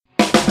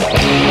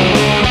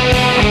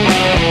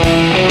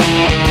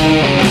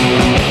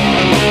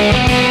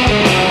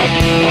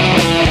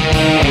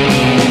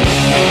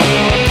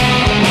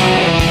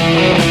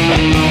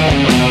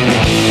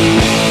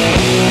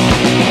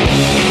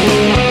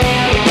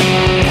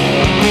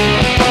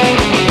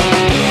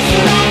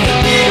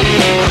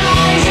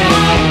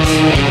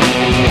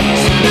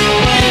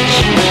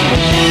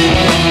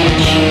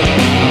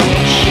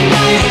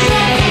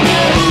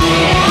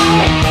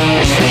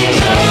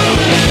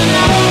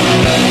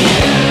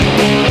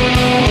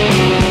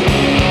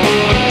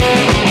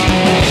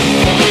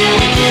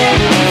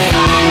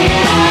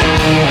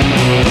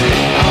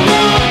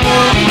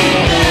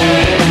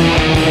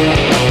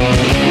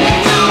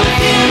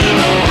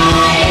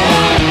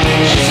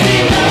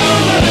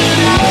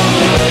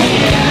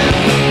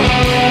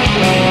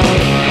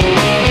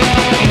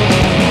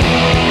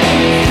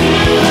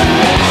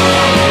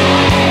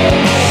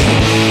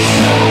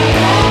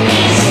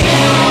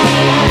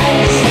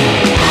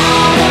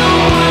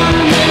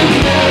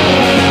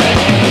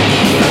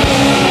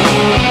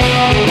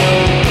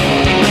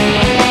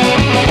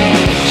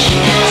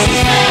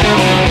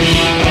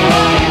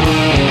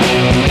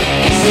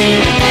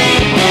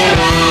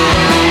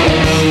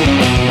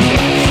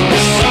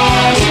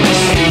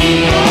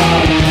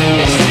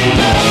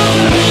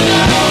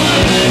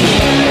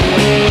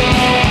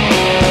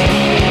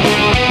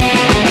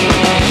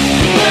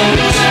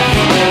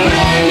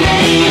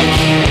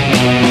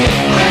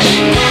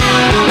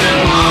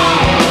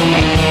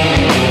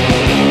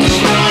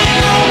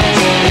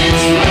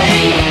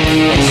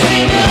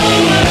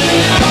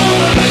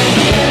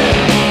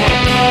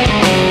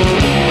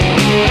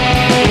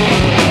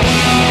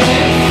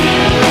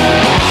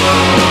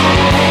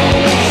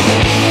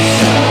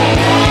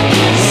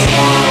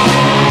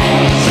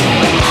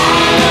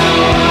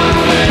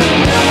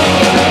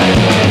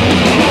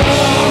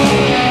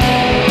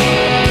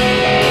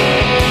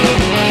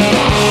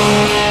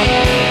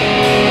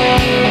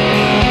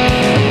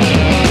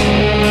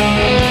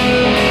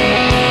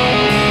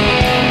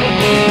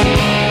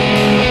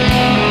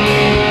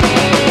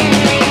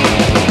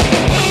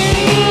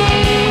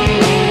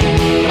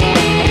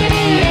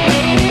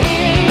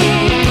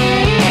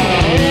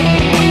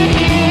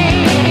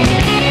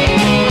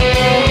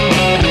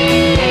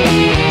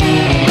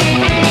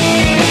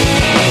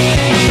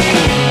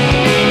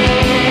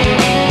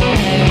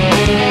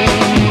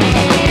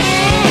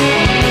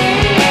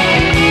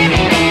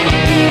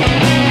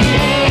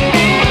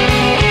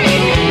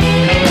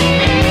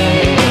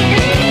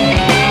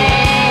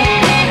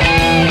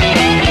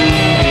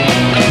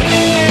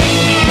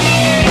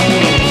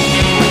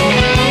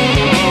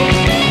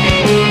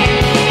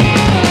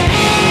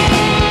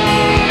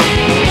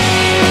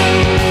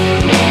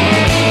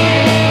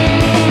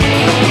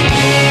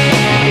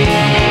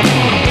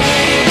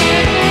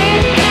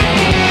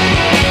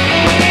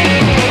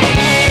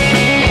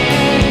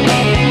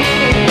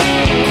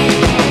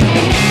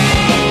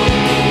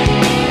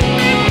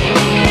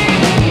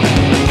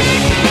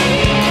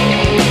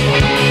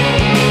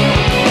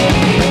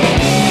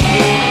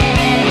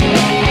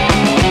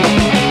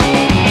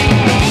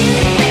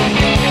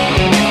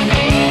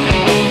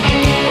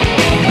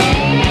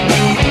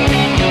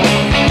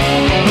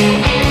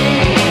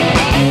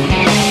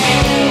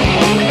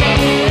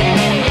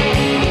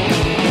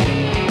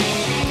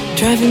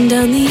driving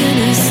down the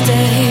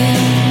interstate.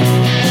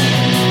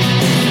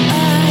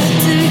 I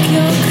took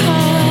your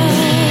car,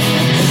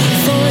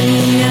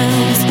 40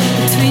 ounce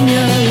between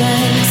your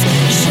legs,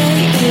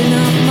 shaking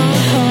up my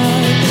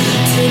heart.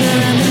 Turn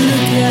around and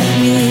look at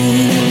me.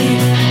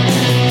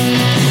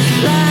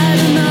 Light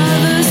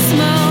another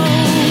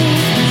smoke,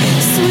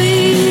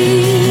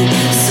 sweet,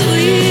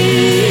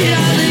 sweet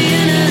are the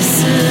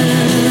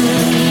innocent.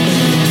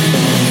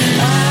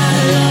 I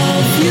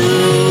love you.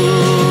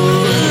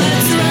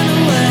 Let's run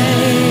away.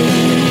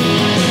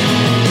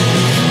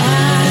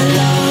 I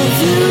love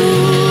you.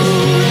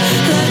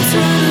 Let's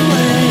run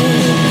away.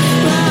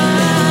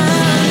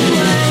 Run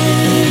away.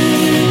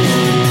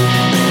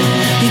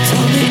 You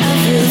told me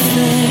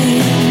everything.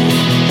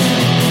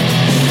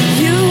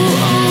 You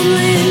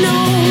only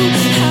know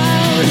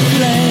how to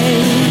play.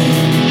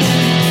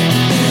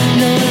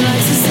 No one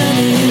likes us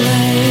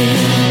anyway.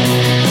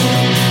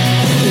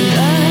 And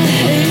I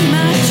hate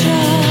my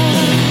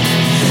job.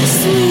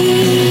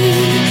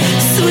 Sweet,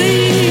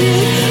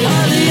 sweet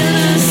are the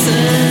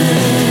innocent.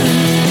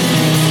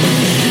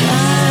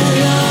 I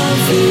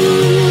love you.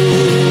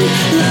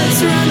 Let's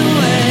run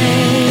away.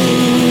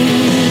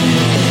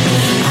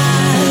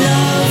 I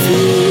love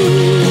you.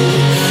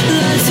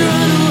 Let's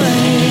run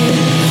away.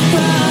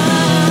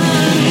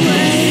 Run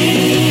away.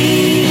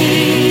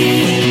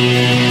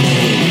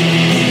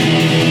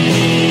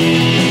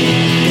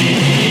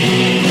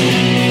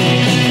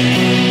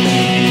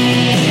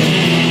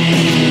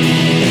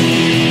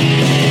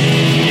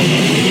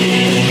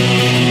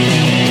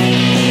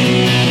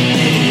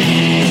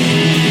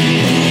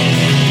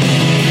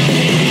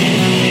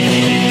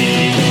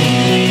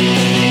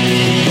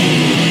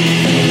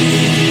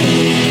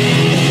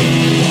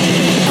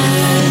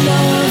 I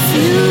love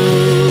you.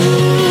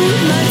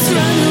 Let's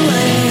run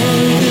away.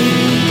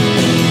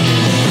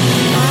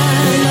 I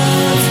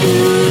love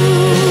you.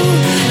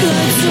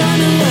 Let's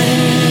run away.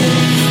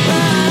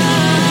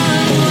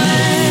 Run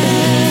away.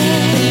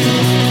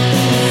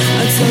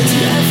 I told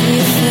you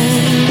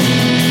everything.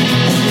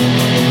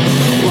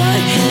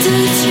 What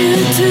did you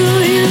do?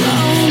 You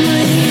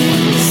only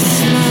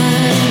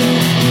smile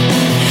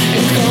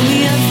and call me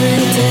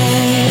every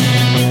day.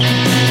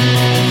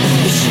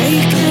 You're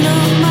shaking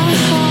up my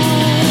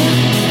heart.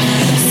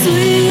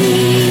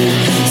 Sweet,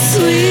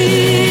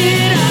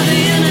 sweet are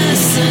the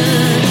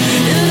innocent,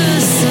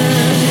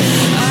 innocent.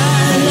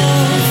 I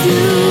love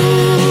you.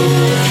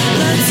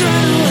 Let's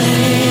run away.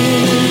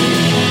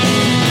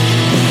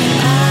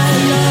 I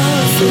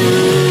love you.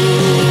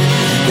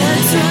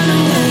 Let's run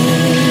away.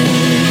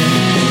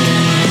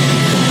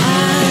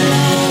 I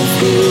love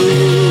you.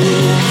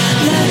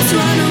 Let's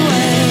run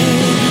away.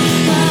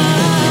 Run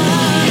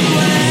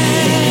away.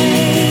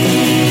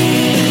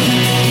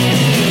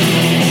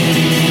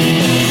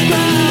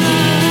 Run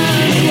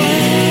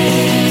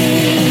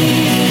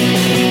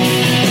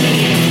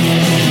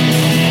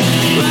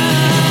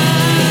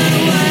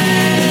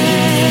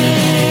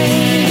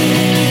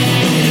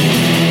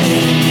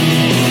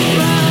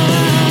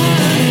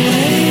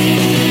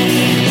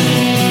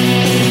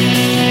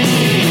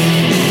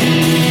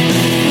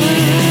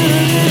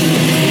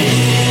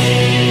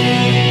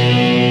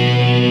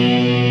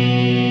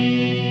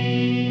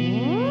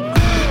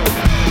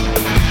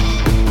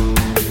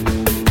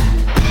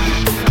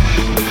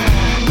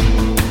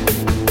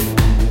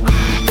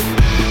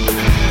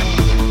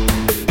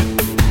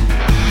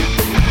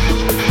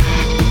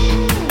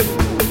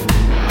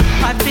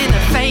I've been a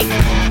fake,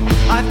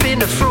 I've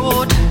been a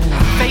fraud,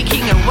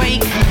 faking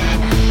awake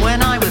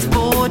when I was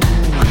bored.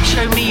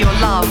 Show me your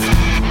love,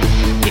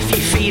 if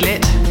you feel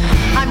it.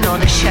 I'm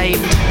not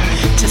ashamed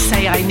to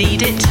say I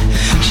need it.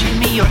 Show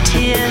me your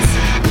tears,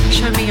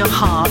 show me your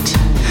heart,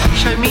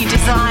 show me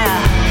desire,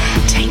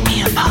 take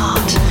me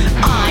apart.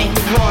 I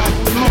want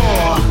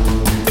more.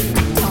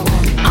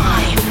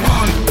 I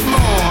want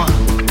more.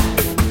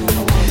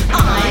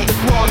 I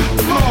want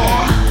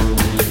more.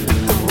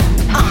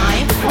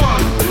 I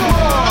want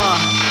more.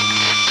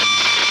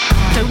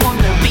 Don't want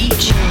no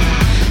beach,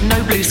 no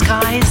blue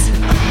skies.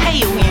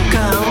 Hey all you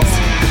girls,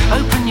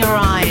 open your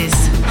eyes.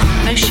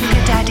 No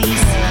sugar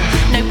daddies,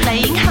 no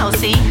playing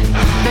housey,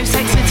 no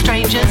sex with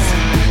strangers,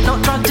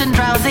 not drugged and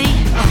drowsy.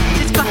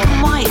 It's black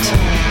and white,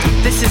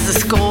 this is the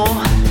score.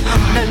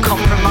 No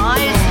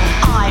compromise,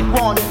 I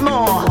want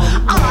more.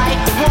 I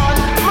want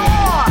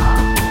more.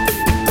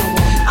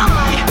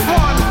 I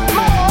want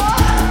more.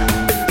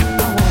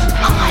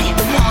 I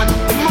want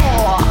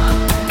more.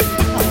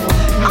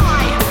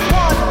 I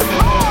want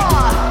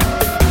more.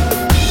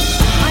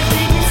 I've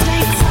made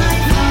mistakes,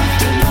 I've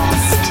loved and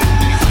lost.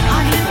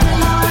 I've lived a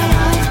lie,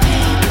 I've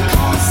paid the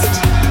cost.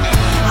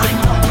 I'm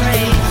not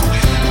brave,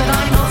 but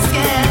I'm not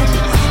scared.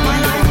 My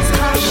life is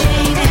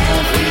crashing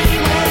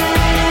everywhere.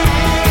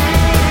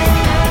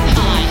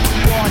 I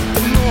want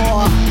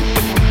more.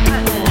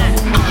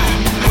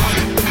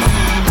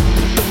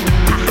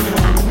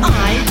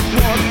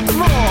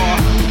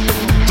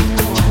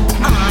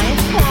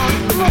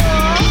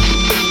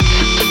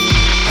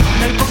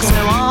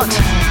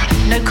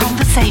 no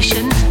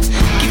conversation.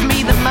 Give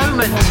me the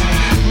moment,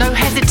 no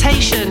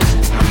hesitation.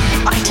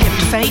 I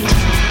tempt fate,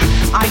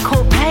 I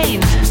court pain,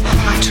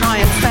 I try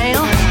and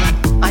fail,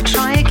 I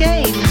try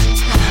again,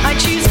 I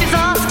choose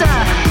disaster,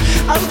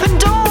 open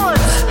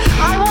doors,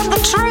 I want the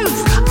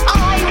truth,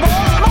 I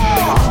want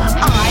more,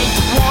 I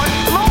want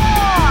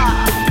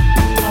more,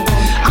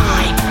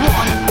 I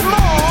want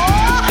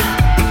more,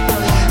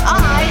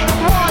 I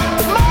want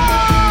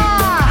more,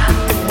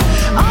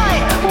 I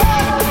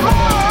want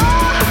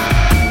more.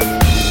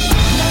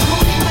 No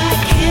holding back,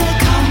 here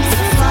comes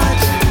the flood.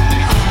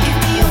 Give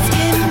me your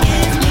skin,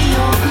 give me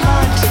your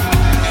blood,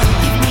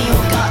 give me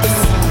your guts,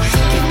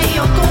 give me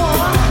your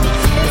gore.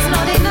 It's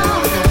not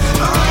enough.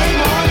 I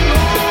want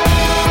more.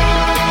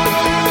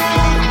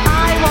 I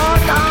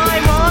want more. I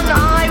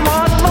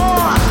want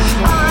more.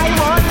 I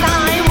want more.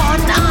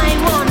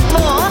 I want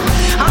more.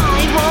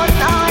 I want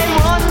more.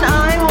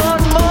 I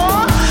want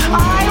more.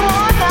 I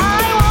want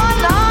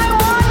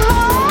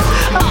more.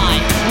 I want more. I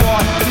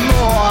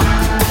want more.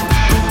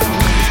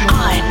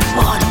 I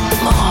want more.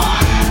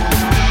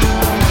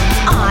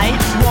 I want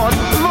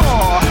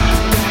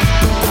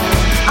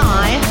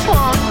more. I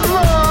want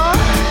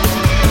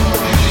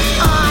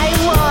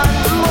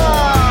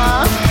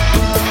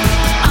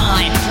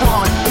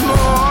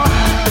more.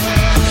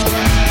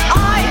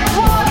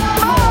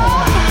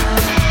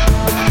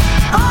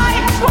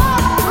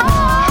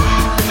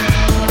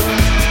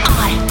 I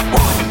want more. I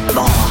want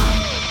more.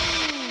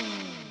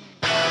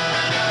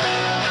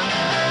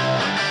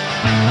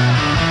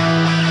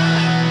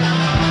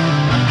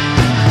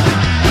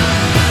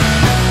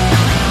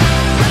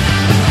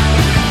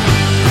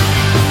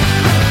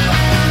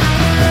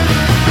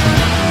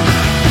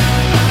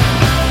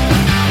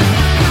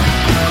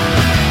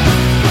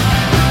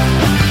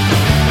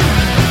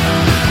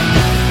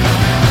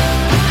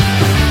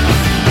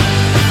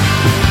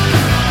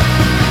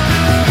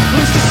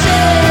 Who's to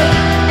say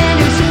and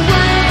who's to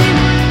blame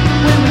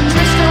when we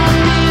just don't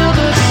feel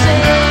the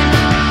same?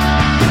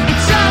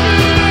 It's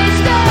obvious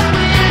that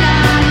we're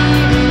not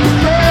even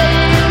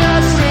playing the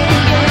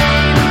same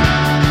game.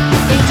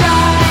 And I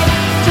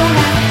don't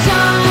have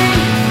time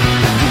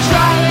to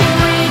try and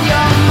read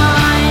your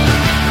mind.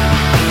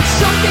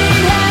 Something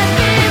has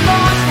been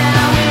lost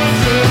now,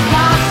 it's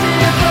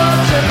impossible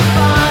to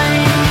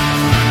find.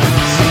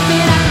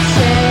 Something I can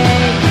say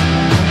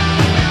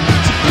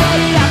to get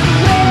it out the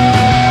way.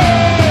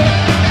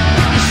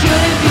 You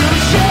shouldn't feel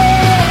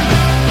ashamed.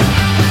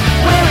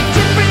 We're in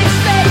different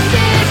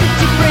spaces, in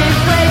different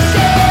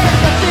places.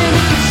 Nothing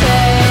we can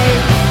say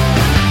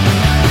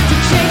to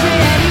change it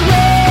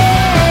anyway.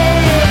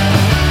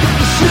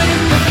 You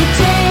shouldn't feel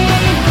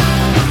contained.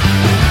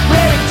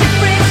 We're in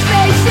different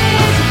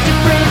spaces, in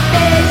different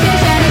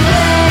phases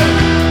anyway.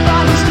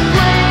 Bodies to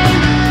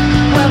blame.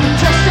 Well, we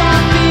just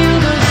don't feel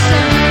the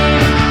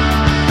same.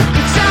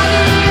 It's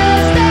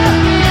obvious that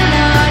we're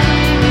not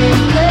even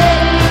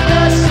playing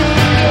the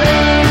same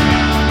game.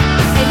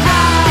 And I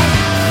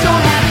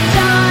don't have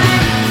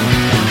time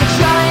to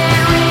try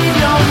and read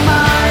your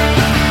mind.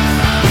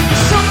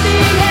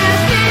 Something has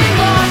been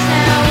lost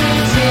now,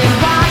 it's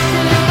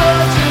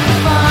impossible to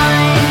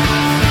find.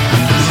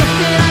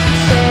 Something I can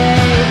say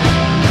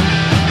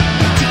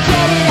to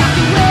get it out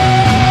the way.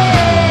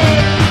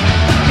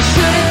 You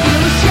shouldn't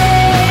feel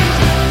ashamed.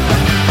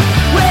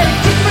 We're in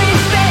different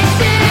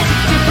spaces,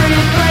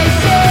 different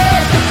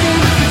places. Nothing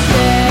we can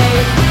say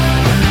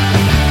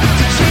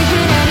to change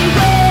it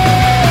anyway.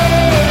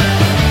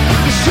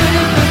 You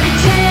shouldn't feel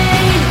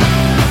contained.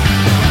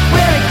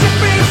 We're in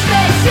different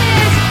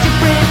spaces,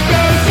 different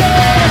places.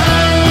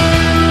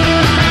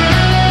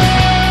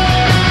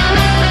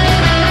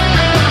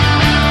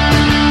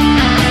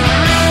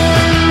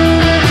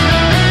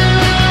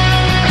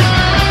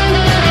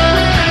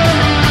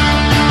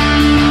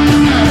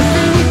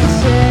 Nothing we can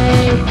say.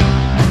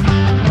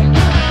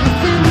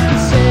 Nothing we can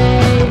say.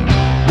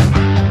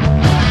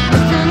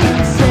 Nothing we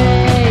can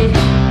say.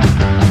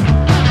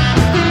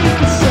 Nothing we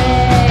can say.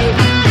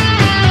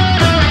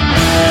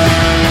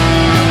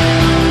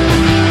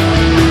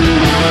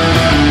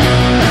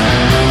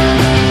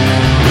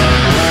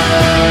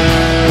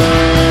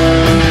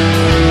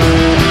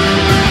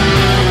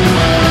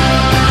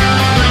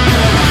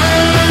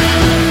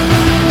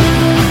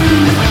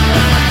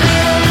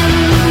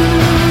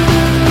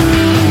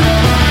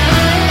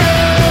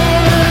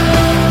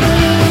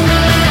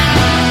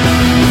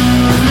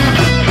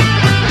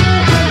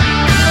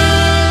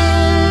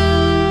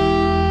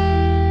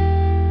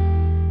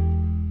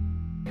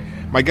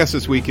 My guest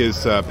this week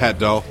is Pat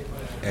Dull,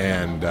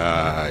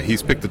 and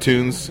he's picked the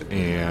tunes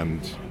and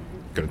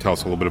going to tell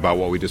us a little bit about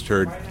what we just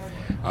heard.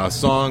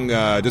 Song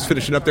just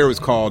finishing up there was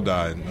called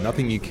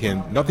 "Nothing You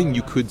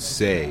Could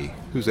Say."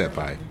 Who's that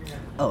by?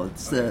 Oh,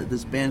 it's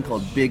this band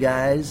called Big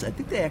Eyes. I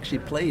think they actually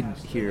played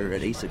here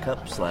at Ace of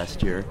Cups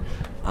last year.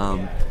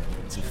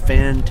 It's a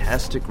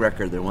fantastic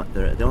record.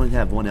 They only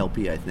have one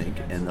LP, I think,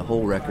 and the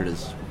whole record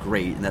is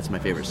great, and that's my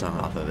favorite song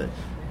off of it.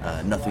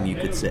 Nothing You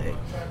Could Say.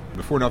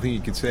 Before Nothing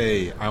You Could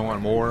Say, I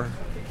Want More.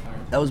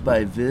 That was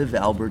by Viv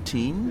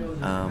Albertine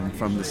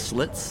from the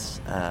Slits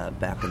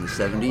back in the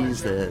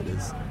 70s.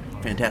 This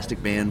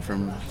fantastic band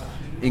from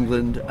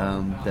England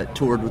that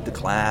toured with the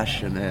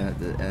Clash, and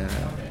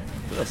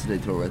what else did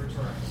they tour with?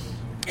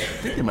 I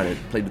think they might have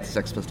played with the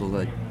Sex Pistols.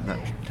 I'm not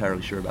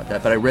entirely sure about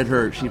that. But I read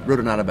she wrote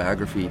an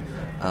autobiography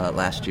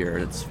last year.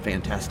 It's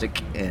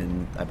fantastic,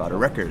 and I bought a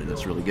record, and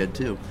it's really good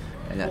too.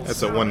 And that's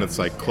the one that's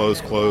like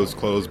close, boys,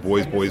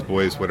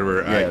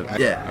 whatever.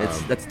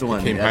 That's the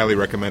one. Came highly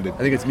recommended. I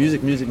think it's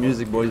music,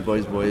 boys,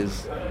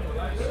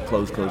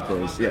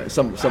 close. Yeah,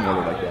 some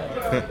order like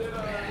that.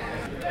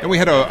 And we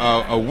had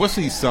a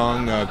Wussy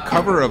song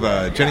cover of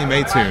a Jenny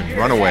May tune,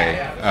 "Runaway."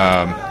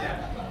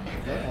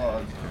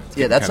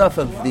 Yeah, that's off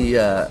of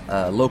the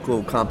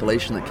local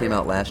compilation that came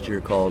out last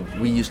year called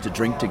 "We Used to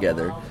Drink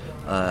Together."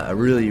 A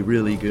really,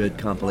 really good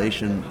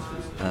compilation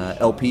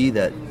LP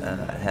that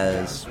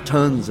has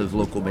tons of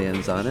local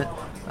bands on it.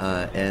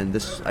 And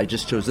I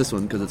just chose this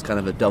one because it's kind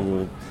of a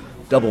double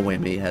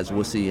whammy. It has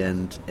Wussy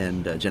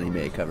and Jenny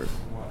May covered.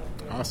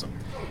 Awesome.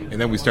 And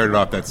then we started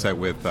off that set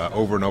with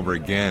 "Over and Over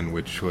Again,"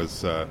 which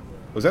was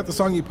that the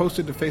song you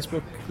posted to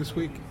Facebook this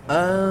week?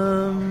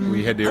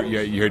 You had your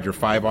challenge to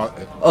 5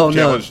 awesome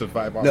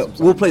songs.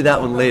 We'll play that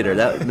one later.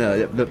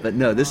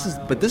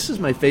 This is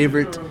my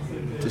favorite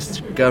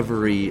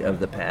discovery of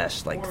the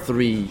past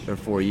 3 or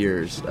 4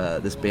 years.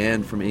 This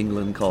band from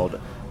England called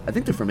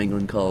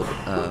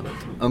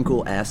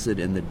Uncle Acid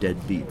and the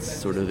Deadbeats,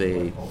 sort of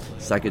a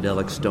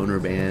psychedelic stoner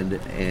band,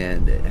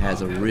 and it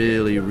has a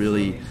really,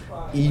 really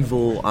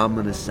evil,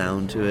 ominous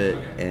sound to it.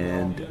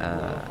 And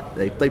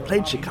they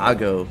played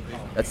Chicago.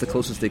 That's the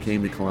closest they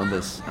came to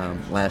Columbus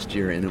last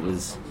year, and it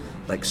was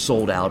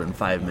sold out in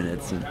 5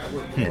 minutes.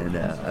 And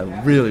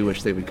I really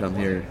wish they would come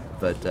here,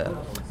 but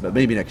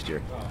maybe next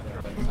year.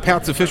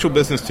 Pat's official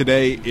business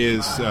today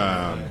is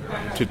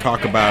to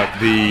talk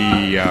about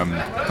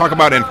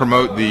and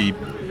promote the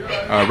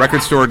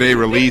Record Store Day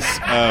release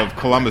of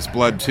Columbus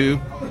Blood 2.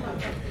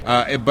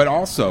 But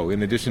also,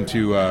 in addition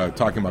to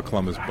talking about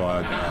Columbus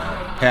Blood,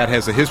 Pat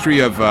has a history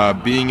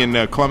of being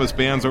in Columbus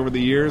bands over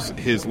the years.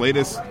 His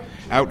latest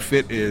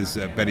outfit is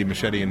Betty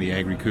Machete and the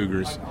Angry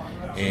Cougars,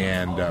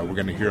 and we're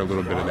going to hear a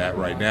little bit of that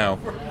right now.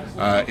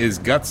 Is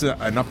Guts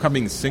an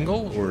upcoming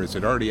single, or is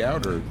it already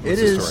out, or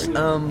what's the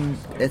story?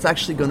 It's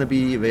actually going to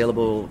be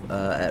available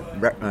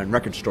on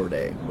Record Store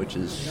Day, which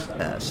is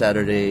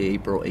Saturday,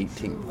 April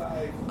 18th.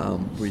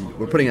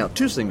 We're putting out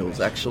 2 singles,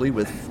 actually,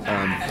 with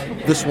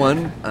this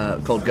one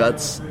called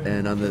Guts,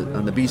 and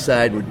on the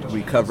B-side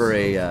we cover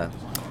a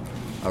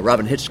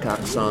Robin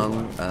Hitchcock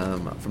song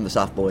from the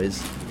Soft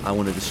Boys, "I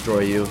Want to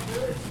Destroy You,"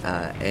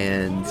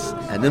 and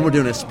then we're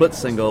doing a split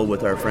single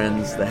with our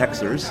friends the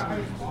Hexers.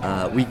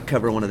 We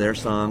cover one of their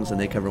songs and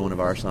they cover one of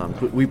our songs.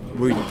 We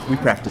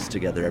practice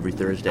together every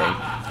Thursday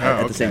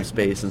at the same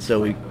space, and so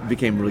we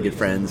became really good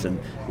friends, and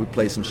we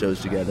play some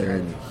shows together,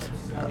 and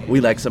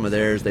we like some of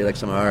theirs, they like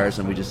some of ours,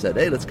 and we just said,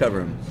 hey, let's cover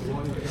them.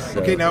 So,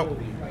 okay, now,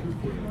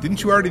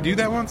 didn't you already do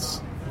that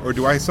once? Or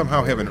do I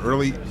somehow have an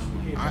early...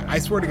 I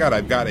swear to God,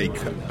 I've got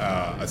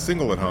a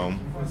single at home,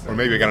 or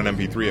maybe I got an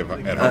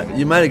MP3 at home.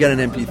 You might have got an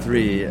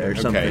MP3 or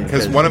something. Okay,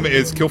 because one of it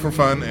is Kill for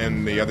Fun,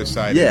 and the other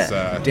side is...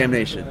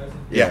 Damnation.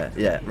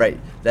 Yeah, right.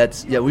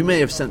 We may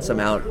have sent some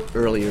out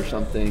early or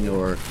something,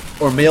 or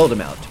mailed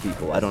them out to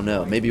people. I don't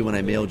know. Maybe when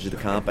I mailed you the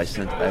comp, I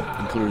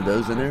included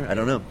those in there. I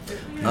don't know.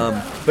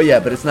 But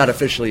it's not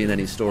officially in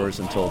any stores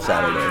until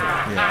Saturday.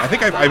 Yeah, I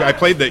think I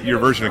played your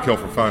version of Kill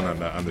for Fun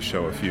on the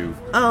show a few.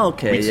 Oh,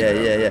 okay. Weeks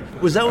ago. Yeah.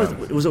 Was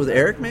it with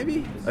Eric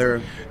maybe?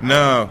 Or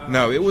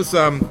no. It was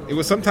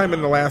sometime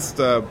in the last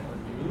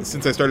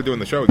since I started doing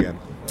the show again.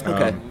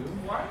 Okay.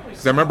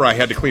 Because I remember I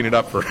had to clean it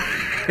up for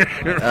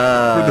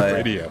the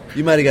radio.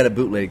 You might have got a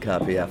bootleg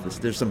copy after this.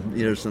 There's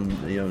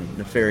some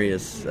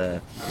nefarious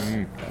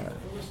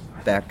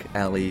back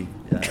alley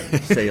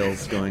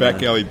sales going on.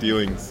 Back alley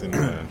dealings in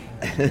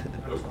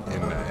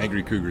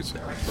Angry Cougars.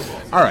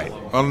 All right.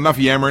 Well, enough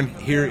yammering.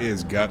 Here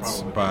is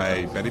Guts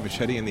by Betty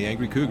Machete and the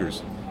Angry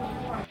Cougars.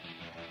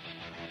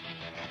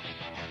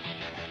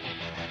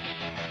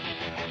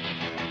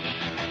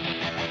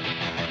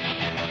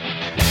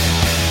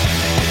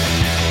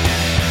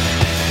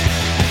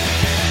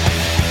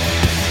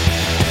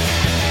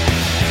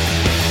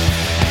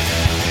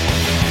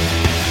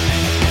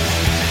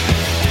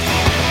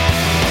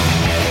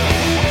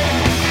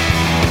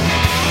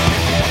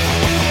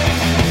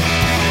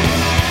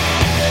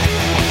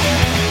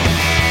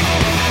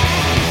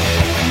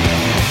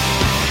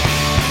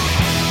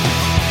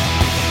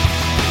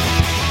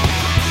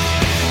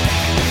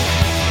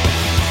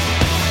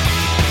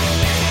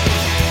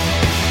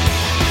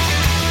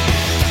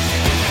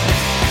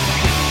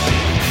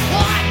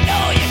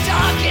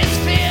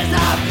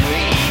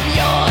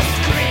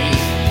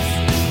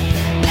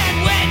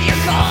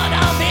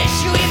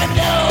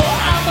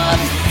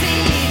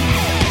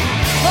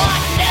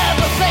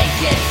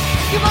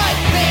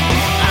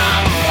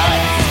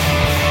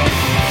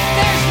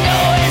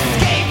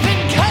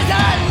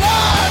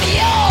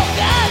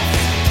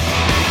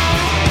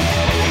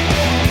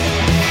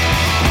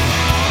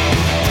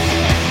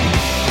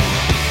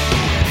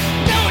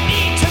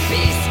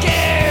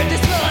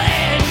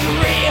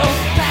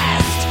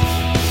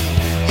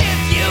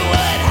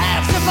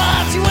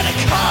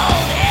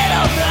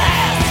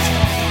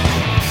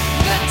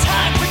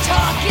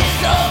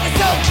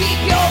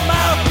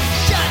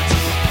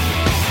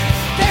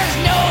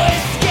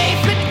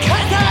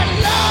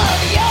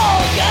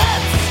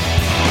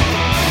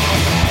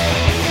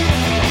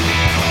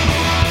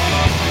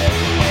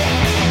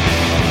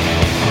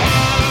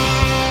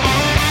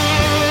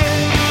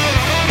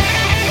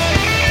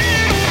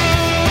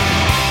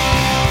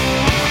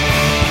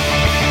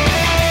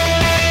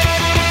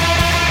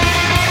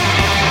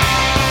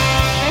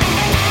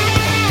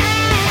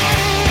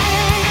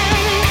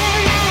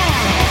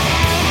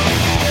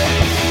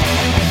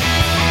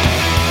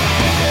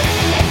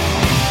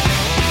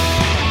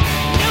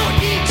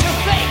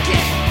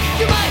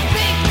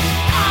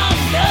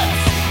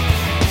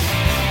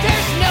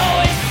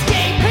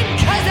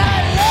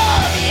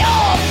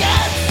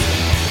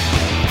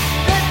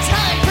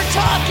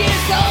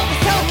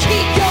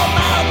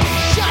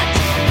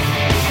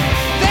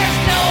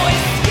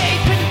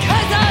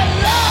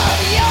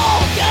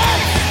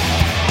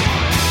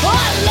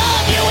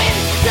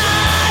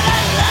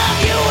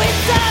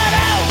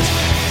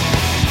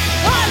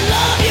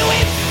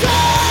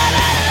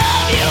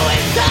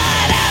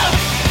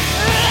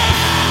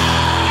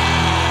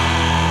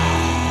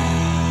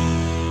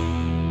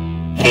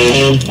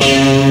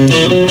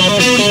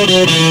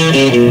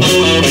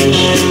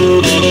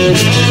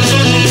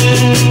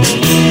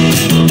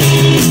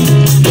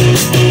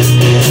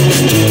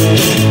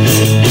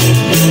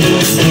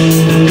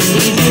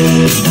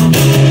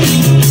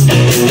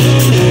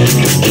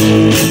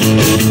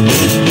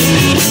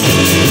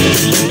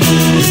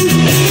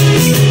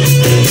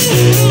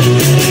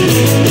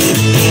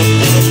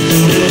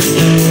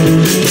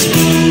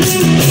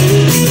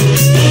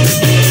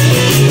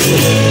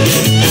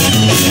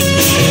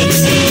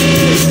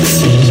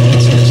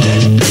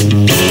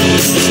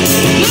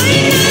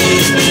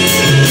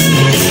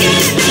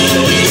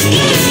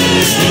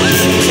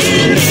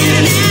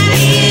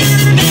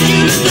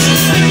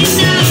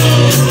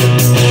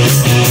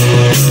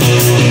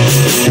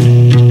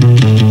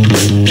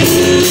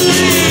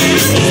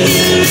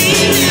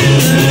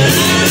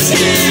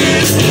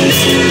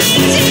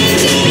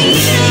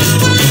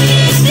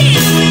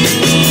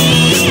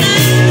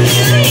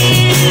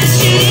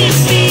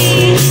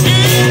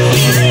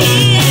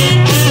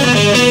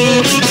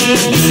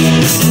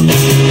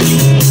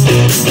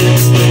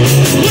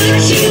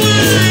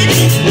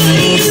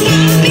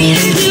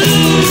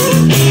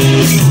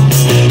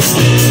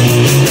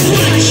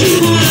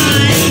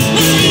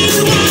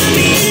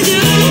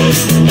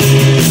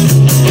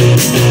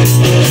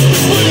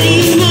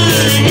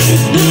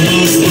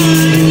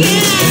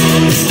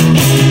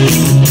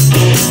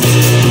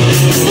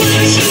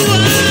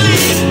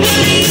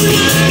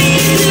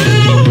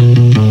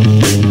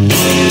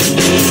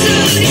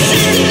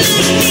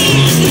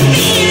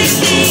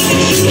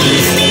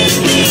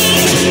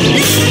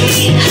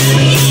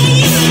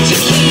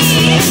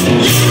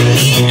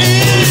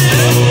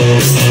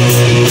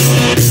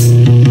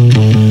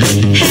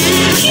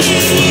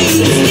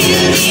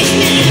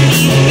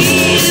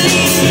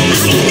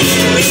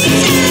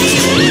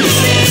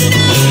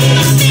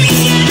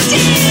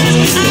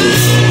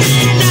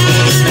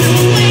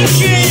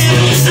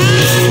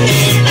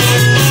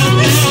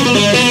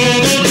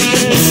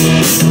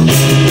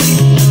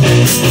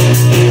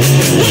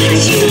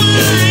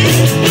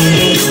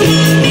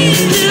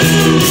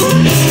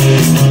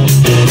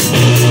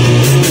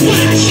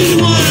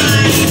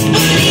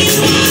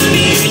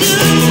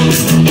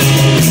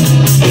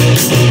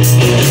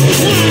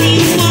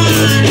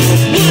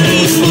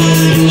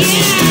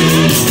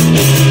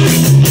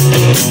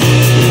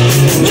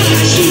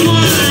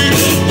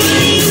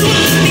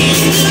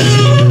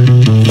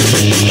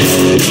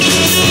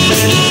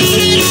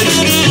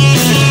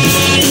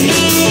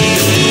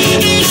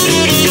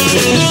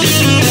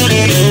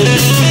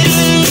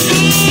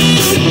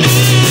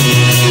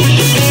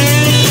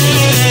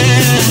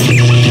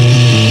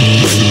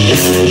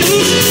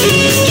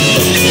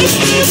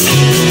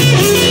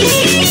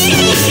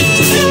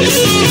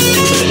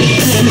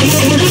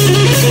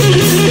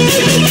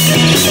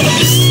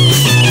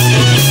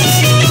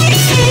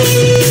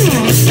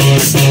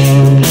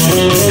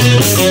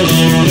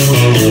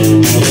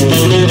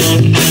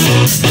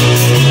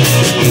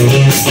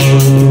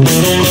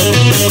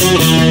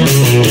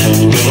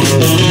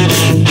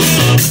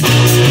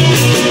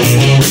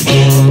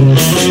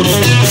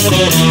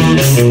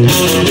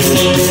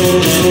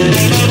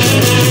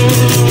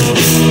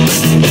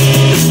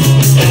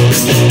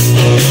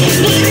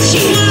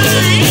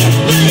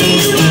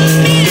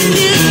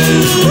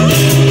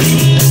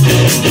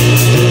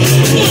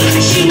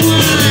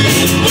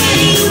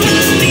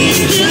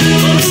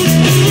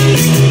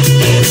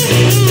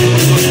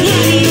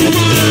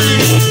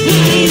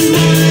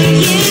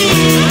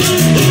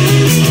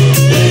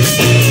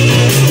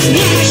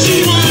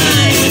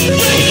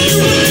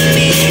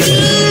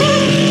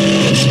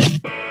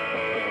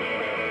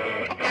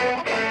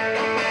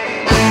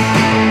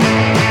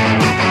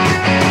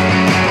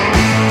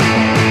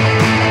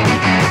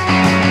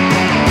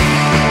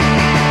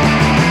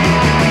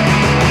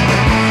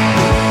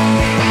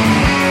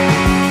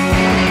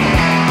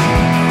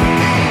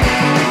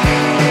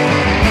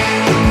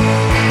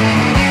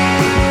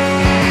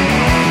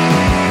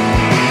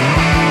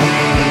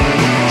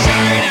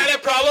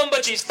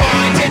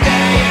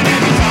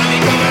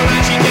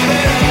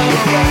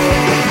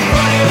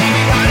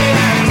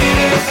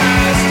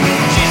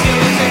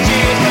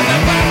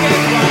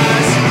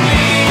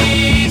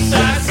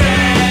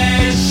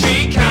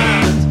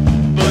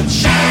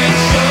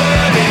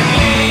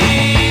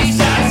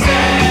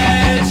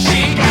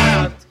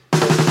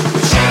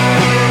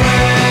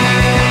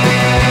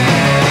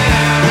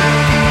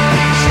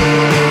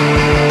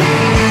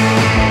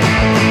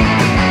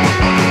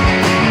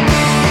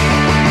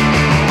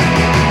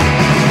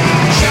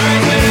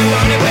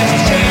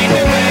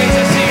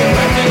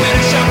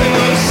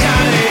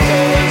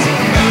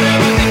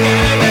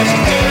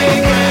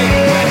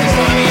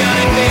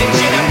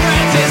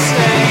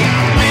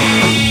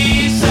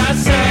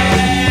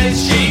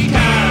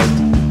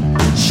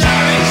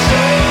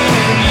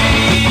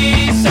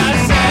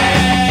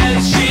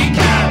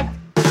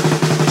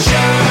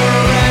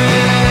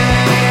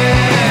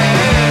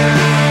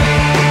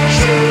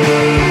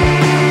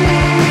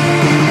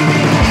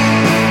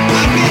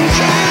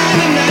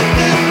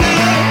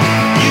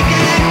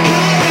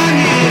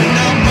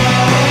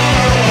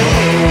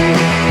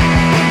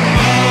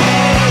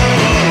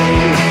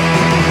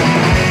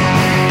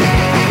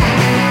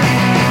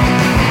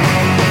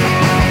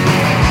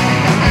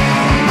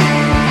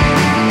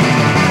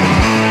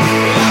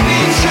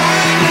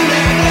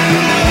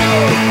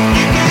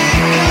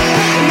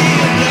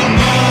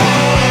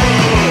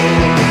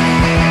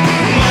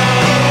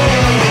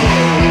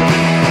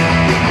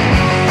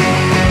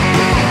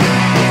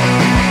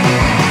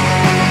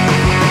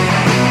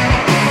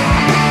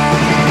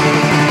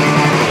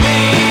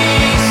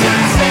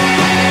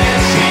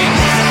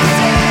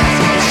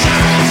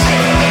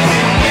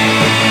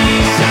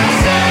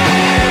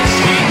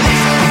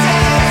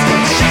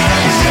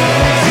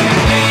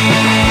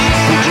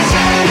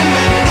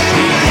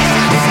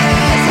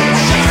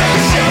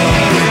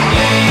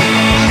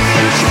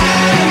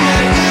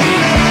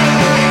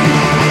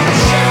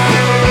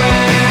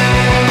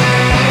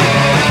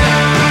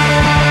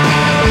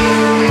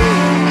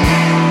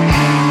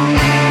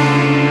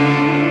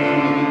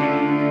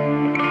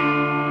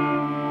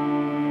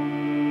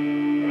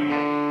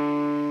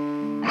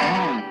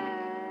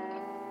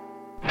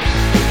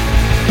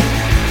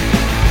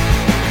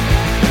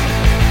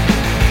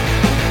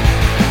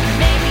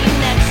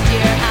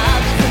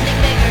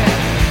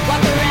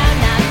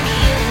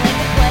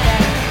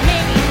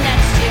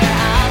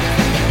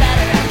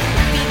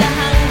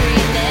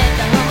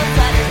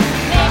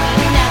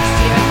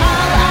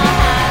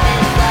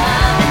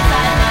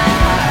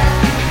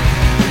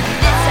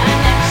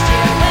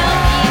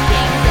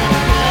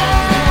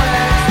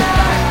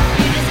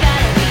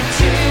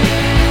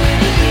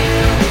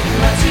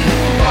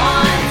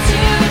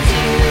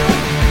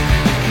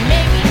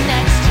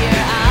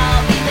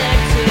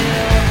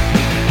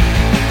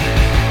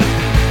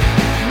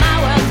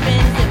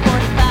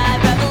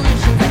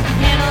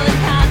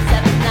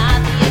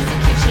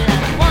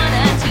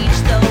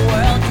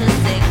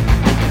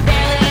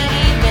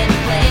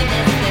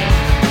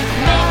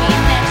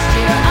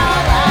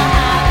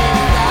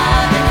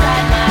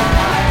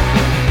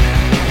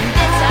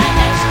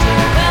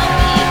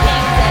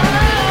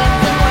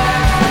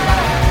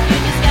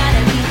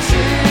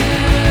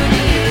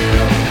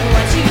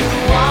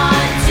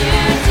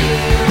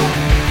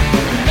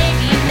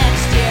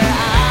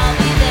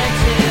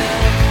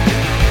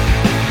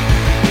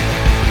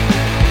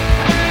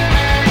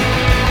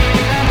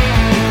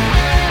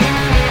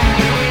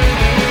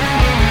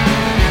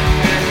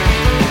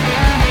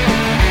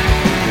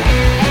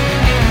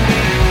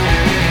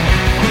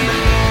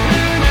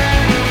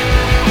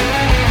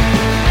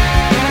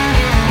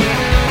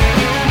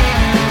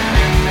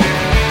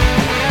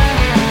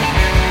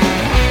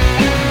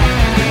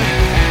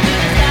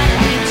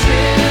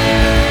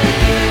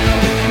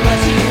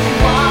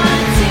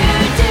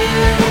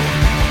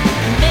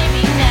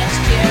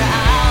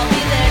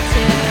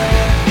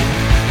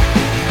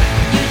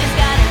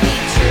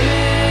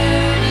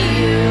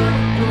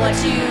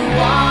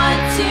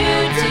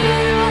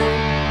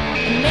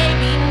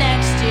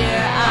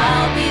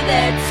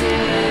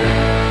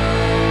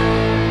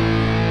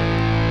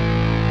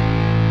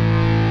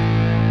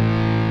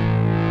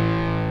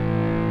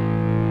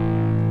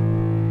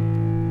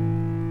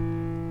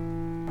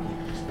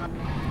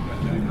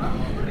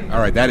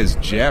 right, that is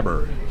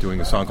Jabber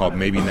doing a song called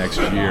Maybe Next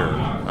Year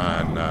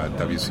on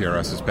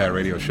WCRS's Pat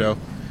Radio Show.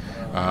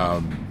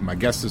 My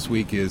guest this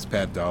week is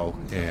Pat Dull,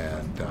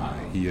 and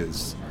he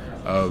is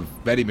of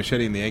Betty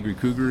Machete and the Angry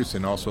Cougars,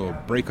 and also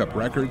Breakup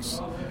Records,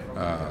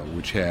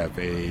 which have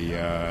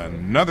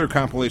another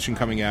compilation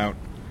coming out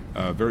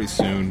very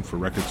soon for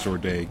Record Store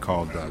Day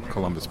called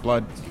Columbus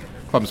Blood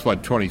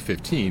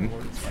 2015.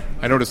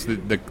 I noticed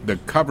that the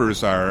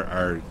covers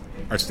are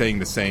staying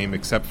the same,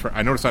 except for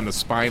I noticed on the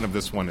spine of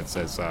this one it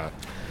says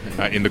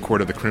 "In the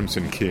Court of the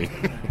Crimson King."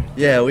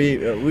 Yeah, we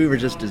were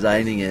just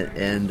designing it,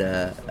 and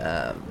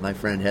my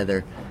friend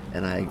Heather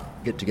and I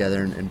get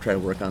together and try to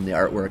work on the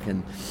artwork,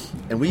 and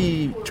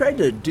we tried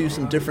to do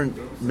some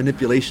different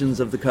manipulations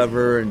of the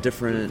cover and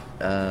different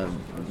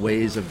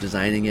ways of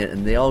designing it,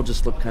 and they all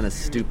just look kind of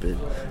stupid,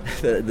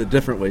 the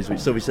different ways.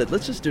 So we said,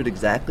 let's just do it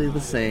exactly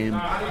the same,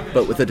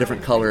 but with a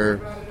different color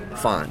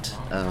font.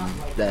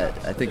 That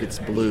I think it's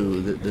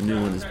blue. The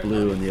new one is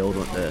blue, and the old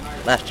one,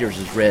 last year's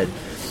is red.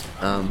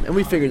 And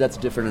we figured that's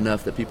different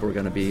enough that people are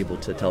going to be able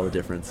to tell the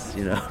difference,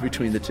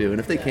 between the two. And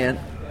if they can't,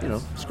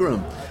 screw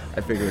them.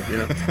 I figure,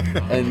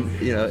 and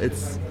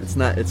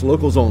it's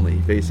locals only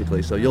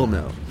basically, so you'll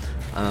know.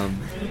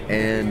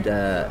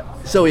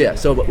 So we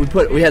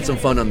had some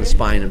fun on the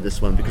spine of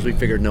this one because we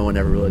figured no one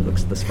ever really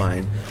looks at the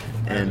spine,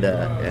 and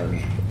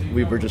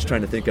we were just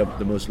trying to think of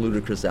the most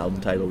ludicrous album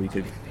title we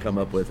could come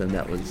up with, and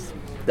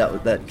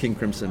that King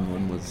Crimson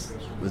one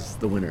was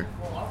the winner.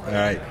 All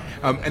right.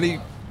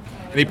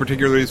 Any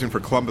particular reason for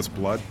Columbus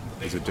Blood?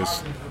 Is it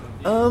just...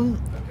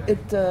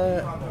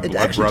 It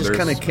actually just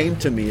kind of came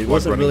to me. It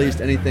wasn't really just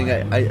anything.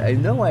 I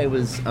know I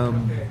was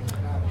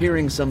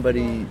hearing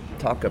somebody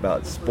talk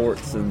about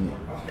sports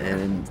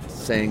and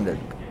saying that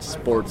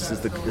sports is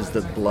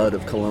the blood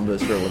of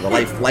Columbus, or the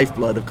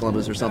lifeblood of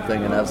Columbus or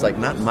something, and I was like,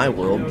 not in my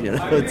world,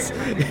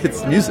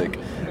 it's music.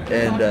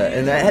 And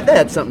that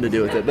had something to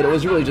do with it, but it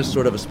was really just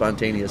sort of a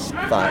spontaneous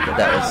thought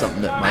that was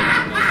something that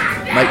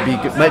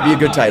might be a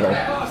good title.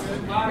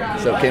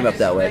 So it came up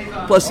that way.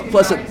 Plus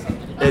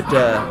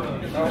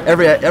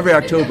every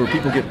October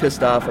people get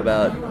pissed off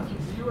about.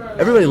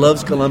 Everybody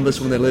loves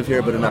Columbus when they live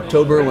here, but in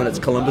October when it's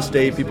Columbus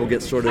Day, people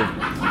get sort of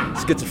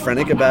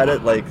schizophrenic about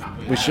it. Like,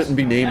 we shouldn't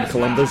be named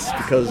Columbus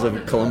because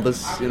of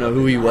Columbus,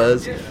 who he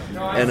was,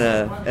 and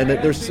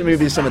there's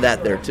maybe some of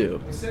that there too,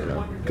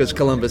 because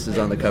Columbus is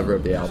on the cover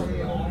of the album.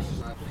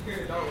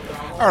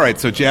 All right,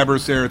 so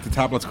Jabber's there at the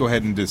top. Let's go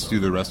ahead and just do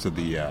the rest of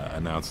the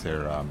announce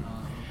there.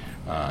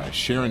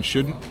 Sharon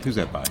Shouldn't. Who's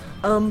that by?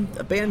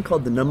 A band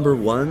called the Number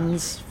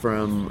Ones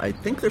I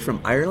think they're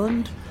from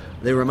Ireland.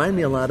 They remind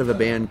me a lot of a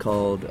band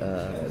called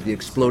the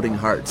Exploding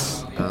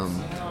Hearts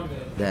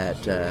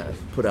that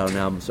put out an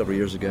album several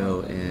years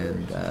ago,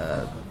 and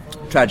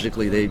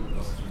tragically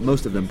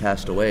most of them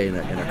passed away in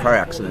a car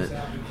accident.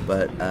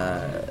 But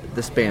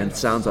this band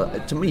sounds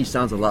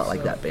a lot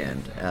like that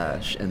band,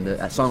 and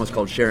that song was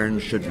called Sharon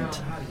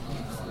Shouldn't.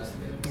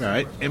 All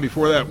right, and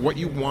before that, What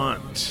You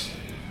Want.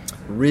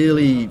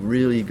 Really,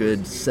 really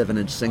good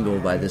 7-inch single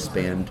by this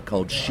band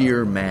called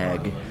Sheer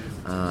Mag.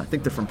 I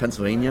think they're from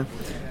Pennsylvania,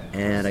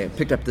 and I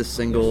picked up this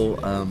single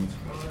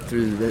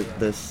through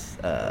this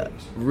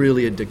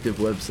really addictive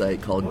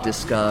website called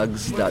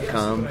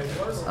Discogs.com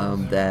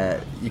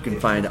that you can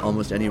find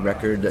almost any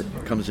record that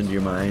comes into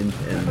your mind,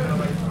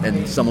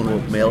 and someone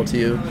will mail it to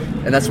you.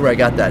 And that's where I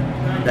got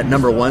that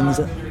Number Ones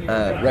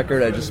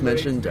record I just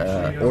mentioned.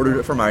 Ordered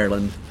it from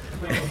Ireland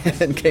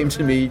and came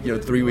to me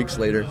 3 weeks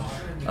later.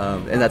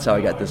 And that's how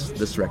I got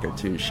this record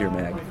too, Sheer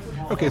Mag.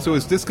 Okay, so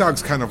is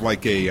Discogs kind of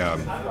like a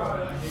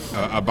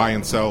buy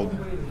and sell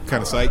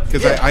kind of site?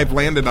 Because yeah. I've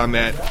landed on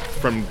that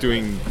from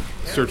doing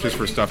searches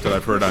for stuff that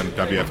I've heard on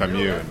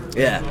WFMU.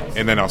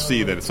 And then I'll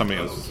see that somebody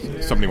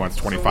wants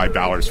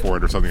 $25 for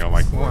it or something. I'm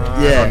like, well,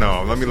 I don't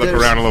know. Let me look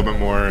around a little bit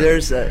more.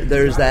 There's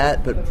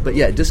that, but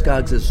yeah,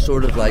 Discogs is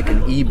sort of like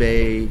an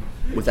eBay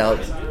without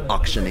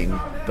auctioning,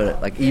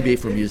 but like eBay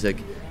for music.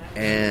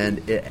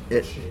 And it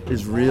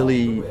is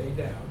really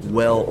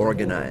well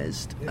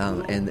organized,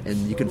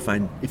 and you can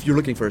find, if you're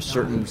looking for a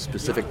certain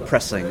specific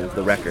pressing of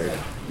the record,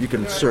 you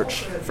can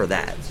search for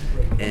that.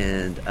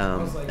 And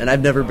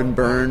I've never been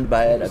burned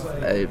by it.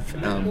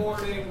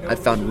 I've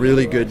found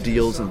really good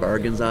deals and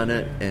bargains on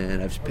it,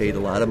 and I've paid a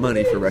lot of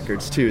money for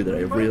records too that I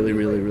really,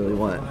 really, really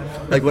want.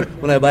 Like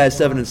when I buy a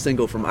 7-inch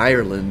single from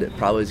Ireland, it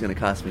probably is going to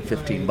cost me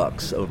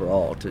 $15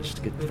 overall to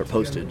get for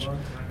postage,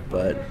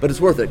 but it's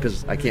worth it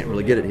because I can't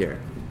really get it here.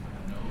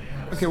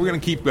 Okay, we're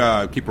going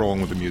to keep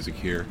rolling with the music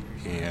here,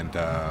 and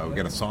we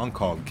got a song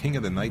called King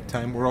of the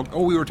Nighttime World.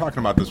 Oh, we were talking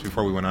about this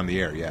before we went on the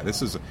air. Yeah,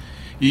 this is...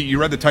 You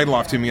read the title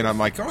off to me, and I'm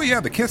like, oh,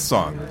 yeah, the Kiss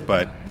song.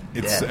 But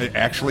it's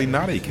actually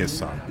not a Kiss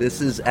song.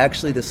 This is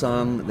actually the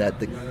song that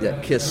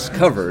Kiss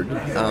covered.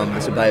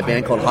 It's by a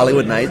band called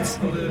Hollywood Nights,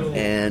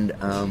 and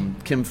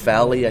Kim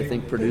Fowley, I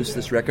think, produced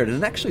this record.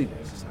 And actually,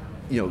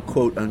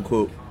 quote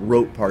unquote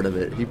wrote part of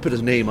it. He put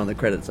his name on the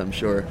credits, I'm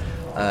sure,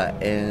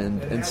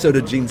 and so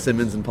did Gene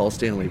Simmons and Paul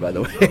Stanley, by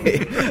the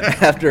way,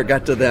 after it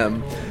got to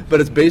them. But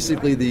it's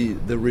basically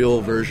the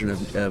real version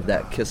of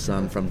that Kiss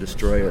song from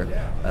Destroyer,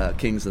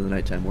 Kings of the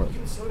Nighttime World.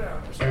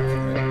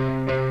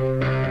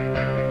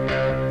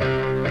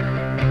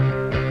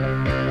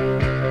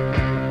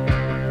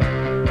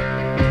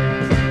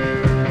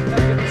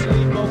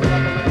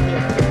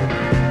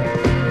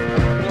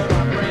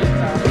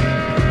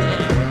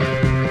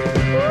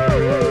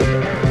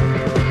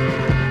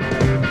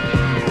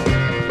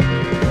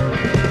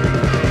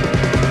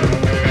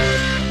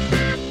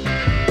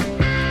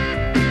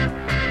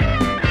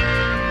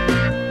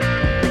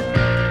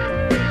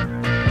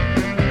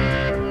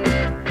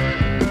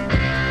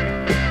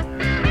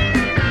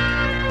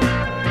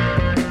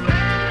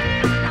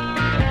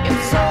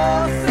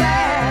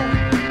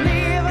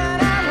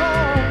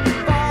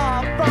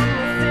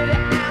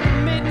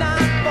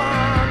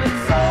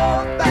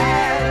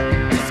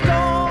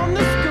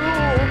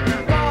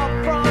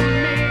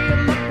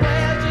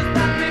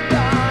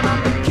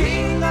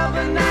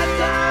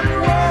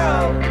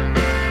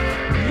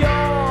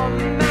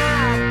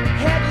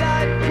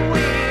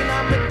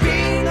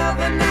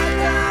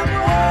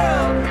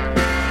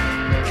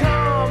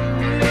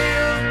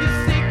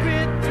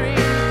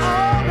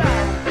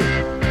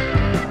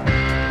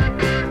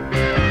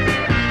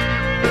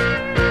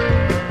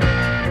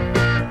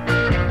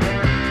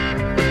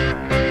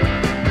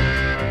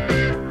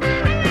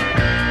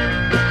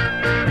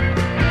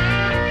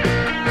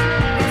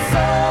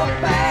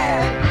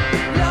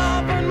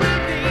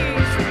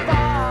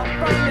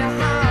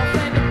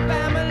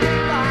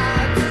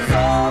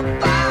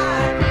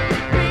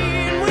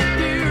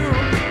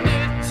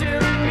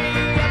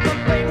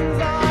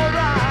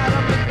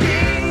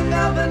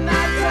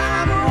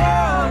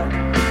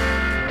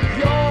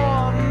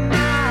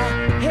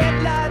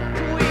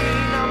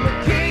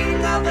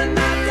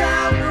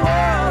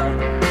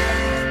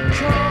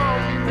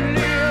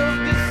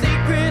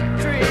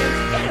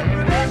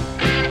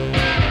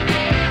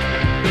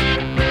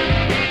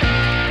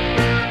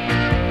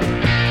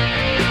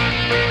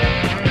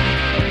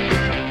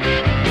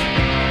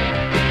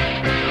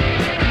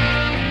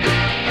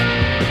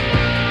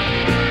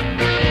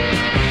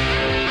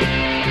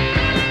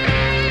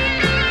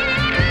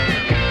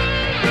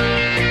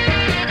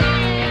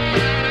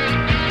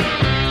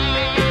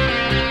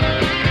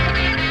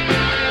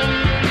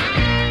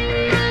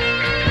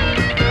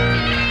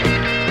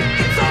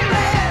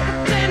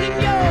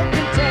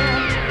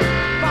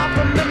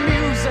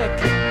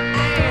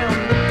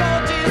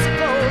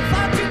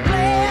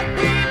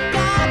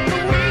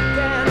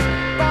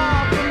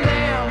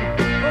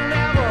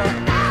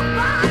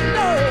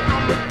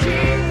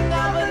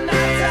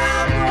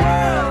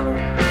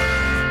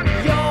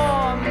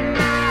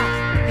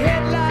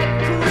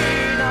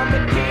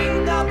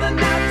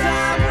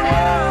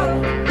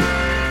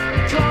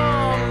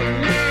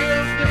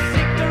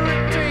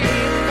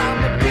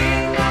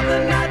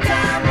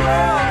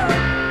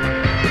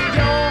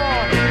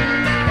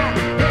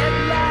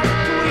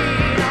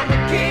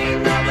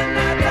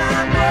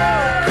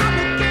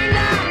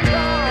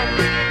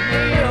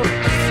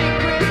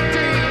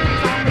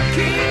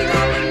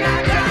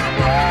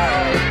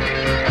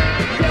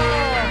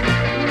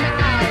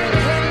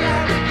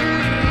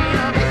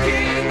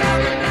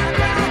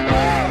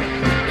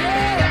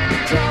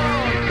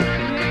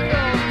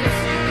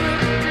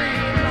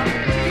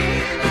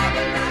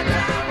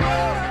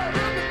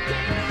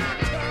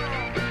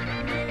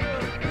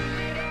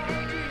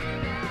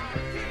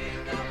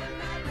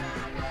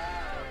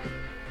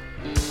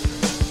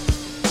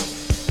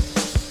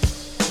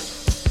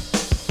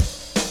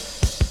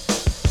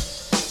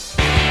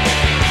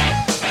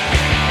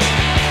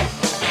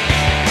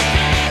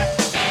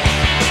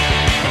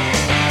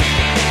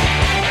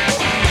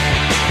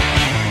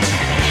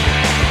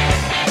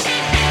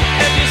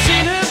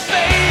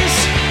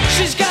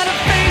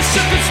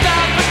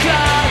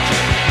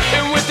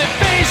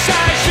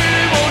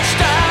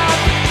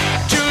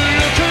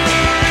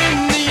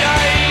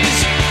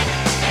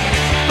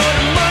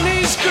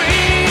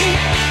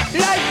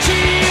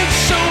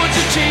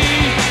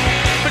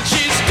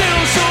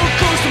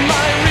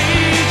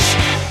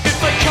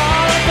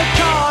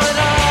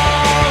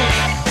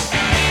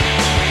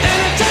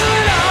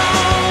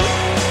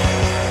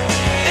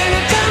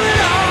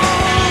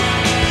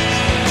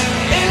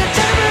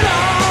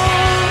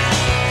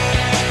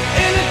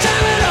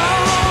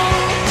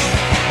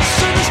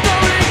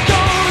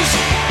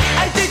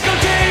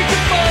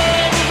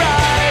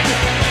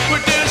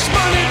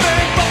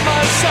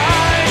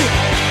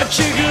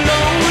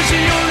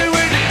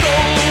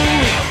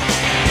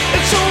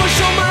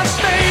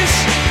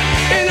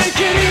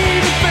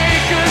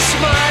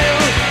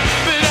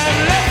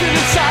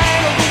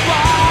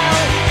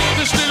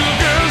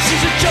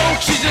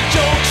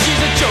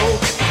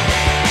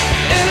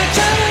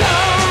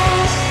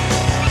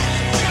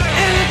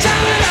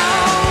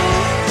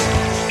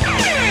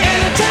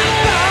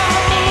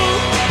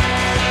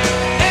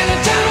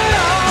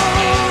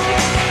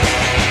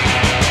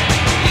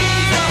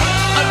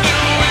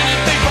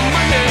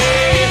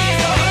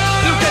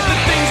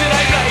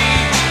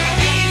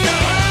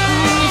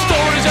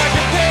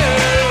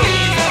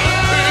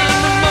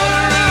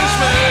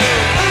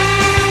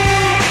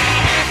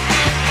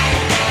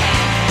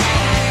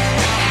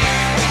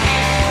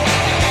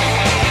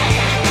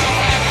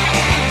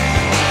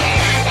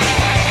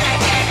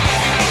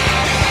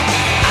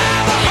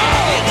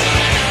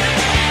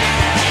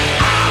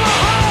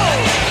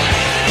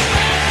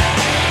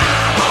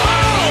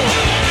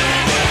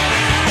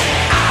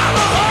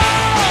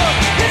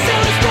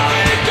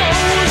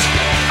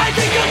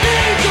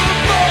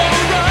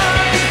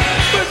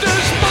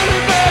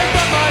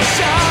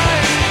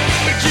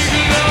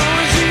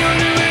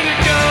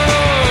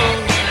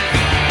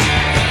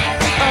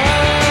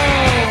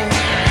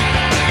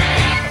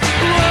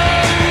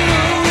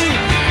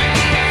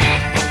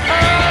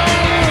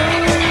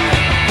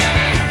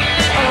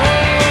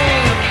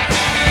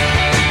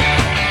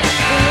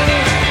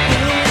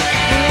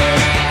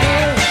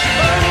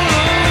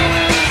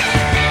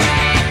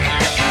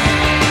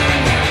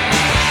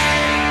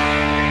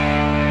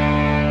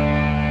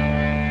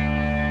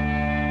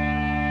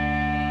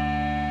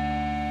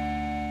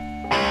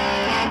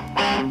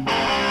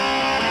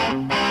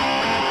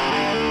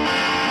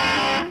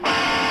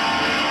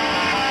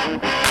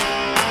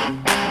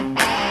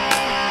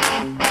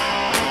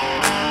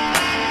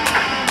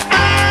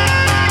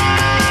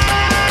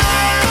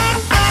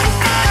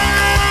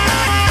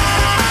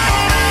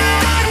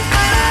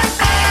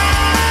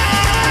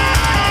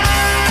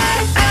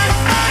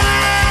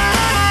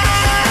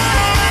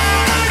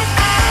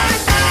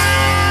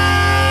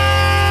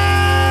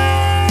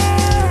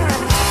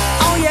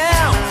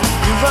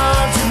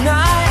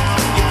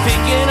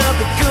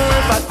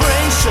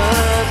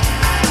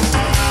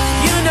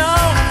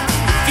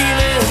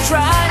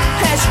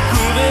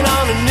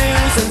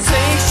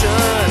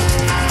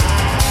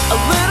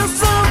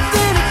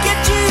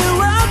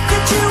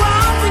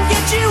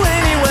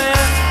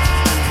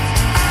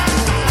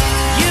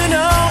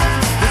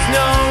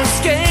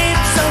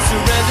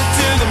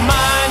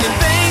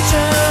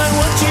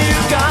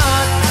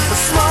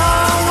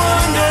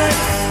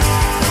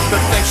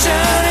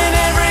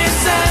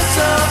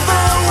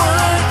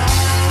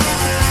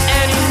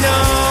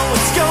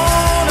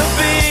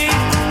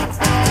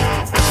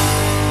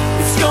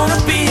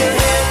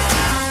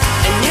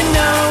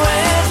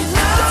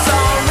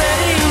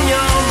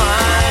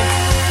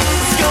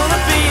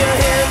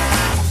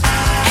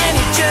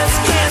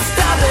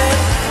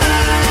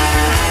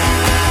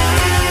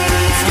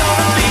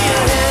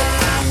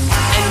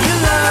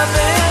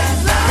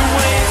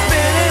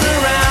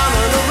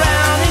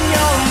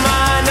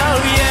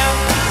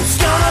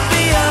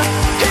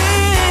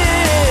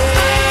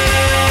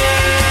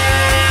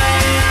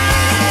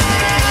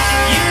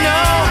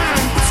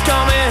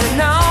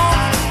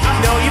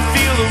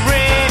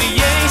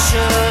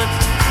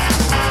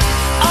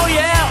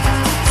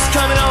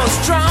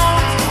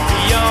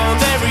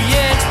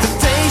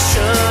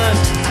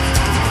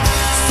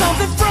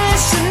 something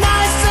fresh and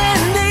nice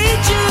and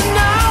neat. You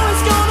know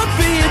it's gonna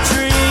be a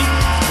treat.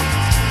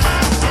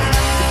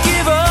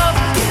 Give up,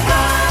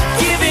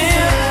 give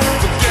in,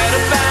 forget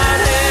about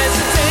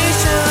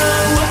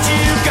hesitation. What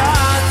you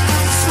got,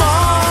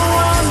 small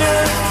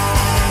wonder,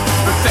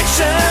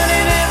 perfection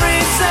in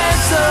every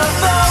sense of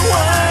the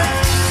word.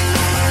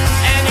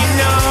 And you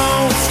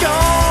know it's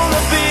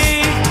gonna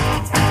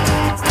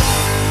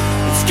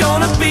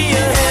be a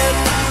hit,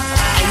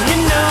 and you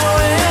know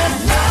it,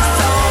 it's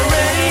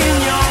already in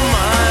your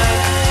mind.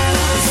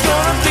 It's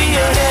gonna be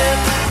a hit,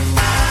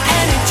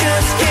 and you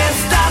just can't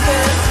stop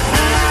it.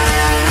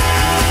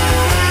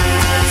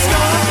 It's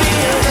gonna be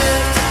a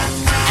hit,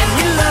 and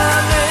you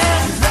love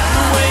it, the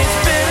way it's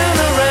spinning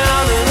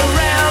around and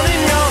around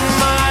in your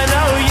mind.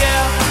 Oh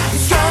yeah,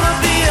 it's gonna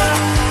be a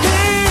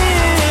hit.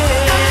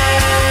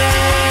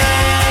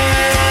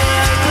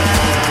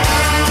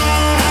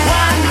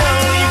 I know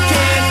you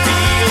can't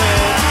feel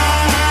it,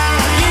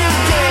 you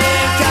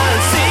can't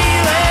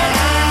conceal it.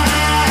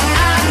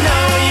 I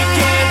know you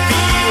can't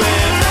feel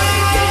it,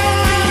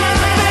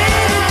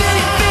 baby, do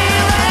you feel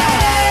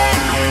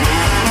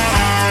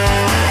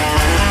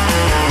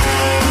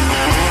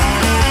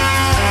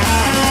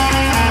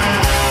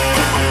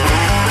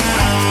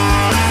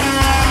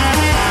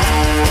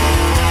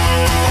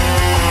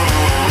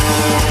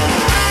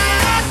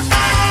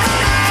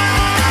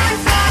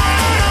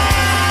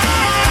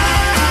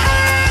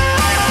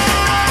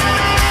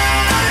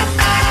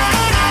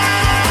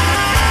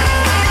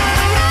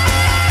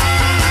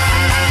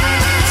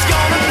It's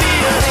gonna be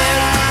a hit,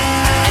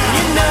 and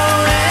you know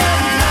it,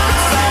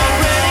 it's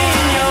already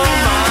in your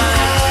mind.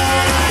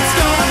 It's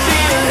gonna be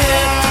a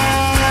hit,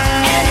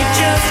 and you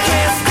just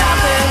can't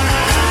stop it.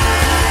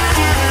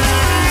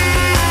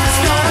 It's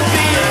gonna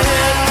be a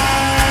hit,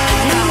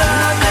 and you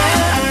love it,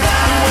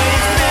 the way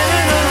it's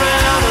spinning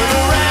around and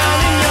around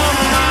in your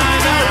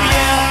mind. Oh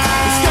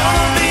yeah, it's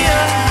gonna be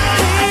a hit,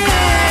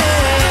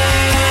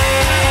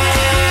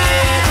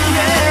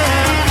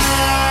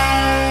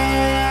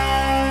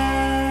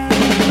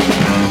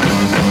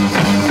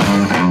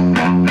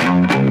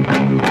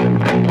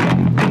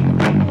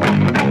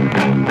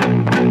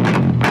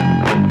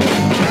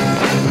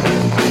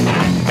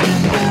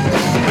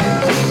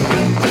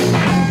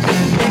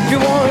 If you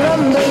wanna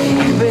love,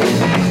 baby,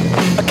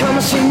 come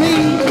and see me.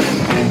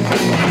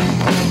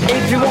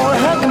 If you wanna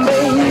hug,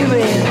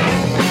 baby,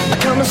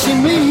 come and see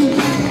me.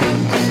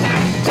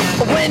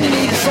 When you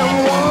need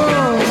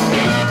someone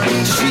to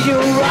see you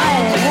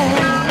right,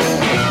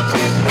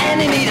 and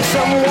you need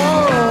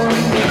someone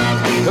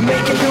to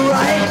make it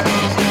right,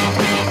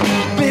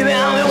 baby,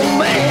 I'm your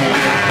man.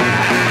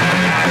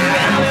 Baby,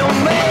 I'm your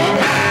man.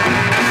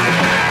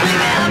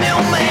 Baby, I'm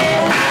your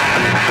man.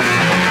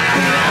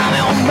 Baby, I'm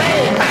your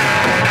man.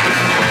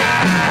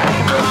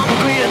 I'm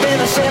greater than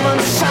the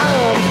seventh sun.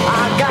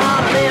 I got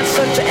an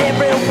answer to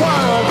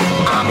everyone.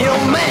 I'm your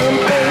man,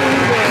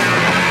 baby.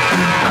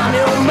 I'm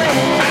your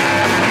man.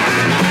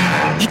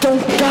 You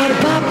don't gotta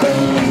buy,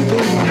 baby.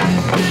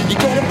 You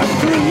get it for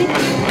free.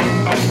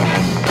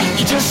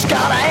 You just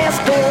gotta ask,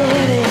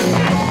 baby.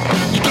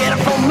 You get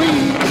it from me.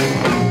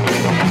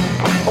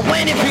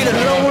 When you're feeling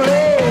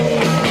lonely,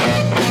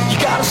 you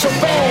got it so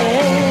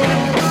bad.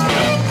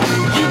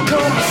 You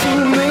come see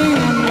me.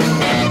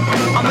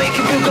 I'll make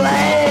you feel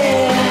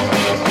glad.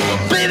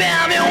 Baby,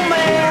 I'm your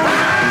man.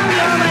 I'm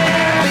your man.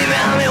 Baby,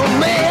 I'm your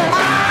man.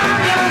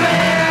 I'm your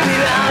man.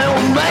 Baby, I'm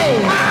your man.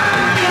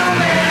 I'm your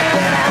man.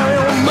 Baby, I'm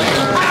your man.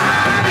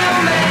 I'm your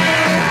man.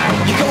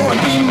 You're gonna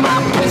be my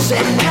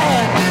pussy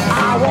cat.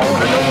 I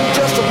wanna know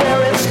just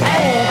where it's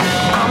at.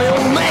 I'm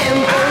your man,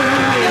 baby.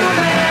 I'm your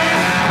man.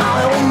 I'm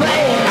your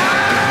man.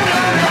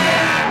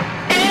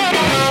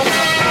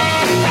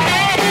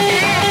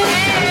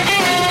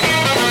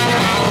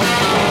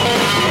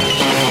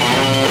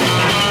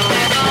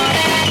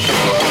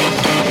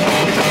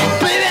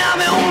 Baby, I'm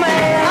your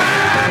man.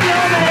 I'm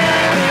your man. Baby,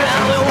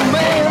 I'm your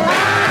man. I'm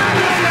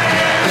your man.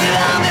 Baby,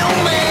 I'm your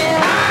man.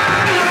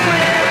 I'm your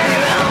man.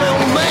 Baby, I'm your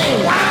man.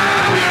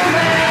 I'm your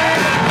man.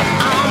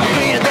 I'm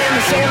greater than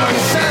the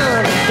seventh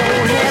sun.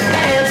 Don't have to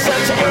answer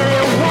to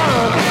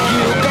anyone.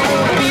 You're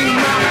gonna be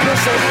my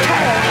pussy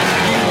cat.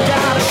 You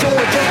gotta show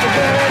it just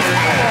where it's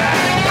at.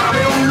 I'm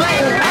your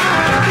man.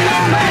 I'm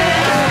your man.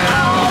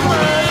 I'm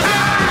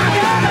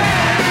your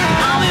man.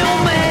 I'm your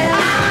man.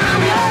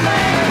 I'm your man.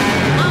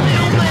 I'm your man. I'm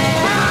your man.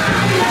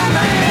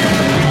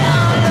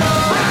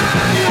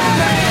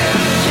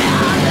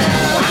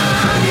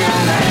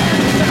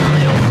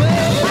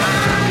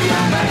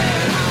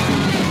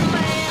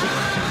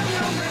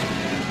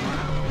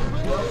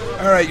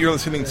 All right, you're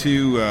listening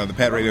to the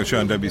Pat Radio Show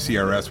on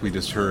WCRS. We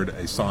just heard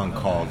a song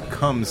called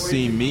Come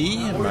See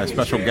Me. My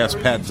special guest,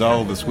 Pat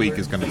Zull, this week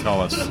is going to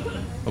tell us a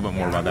little bit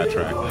more about that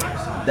track.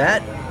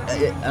 That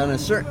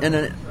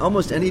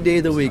almost any day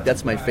of the week,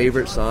 that's my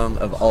favorite song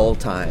of all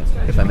time,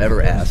 if I'm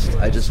ever asked.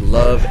 I just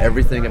love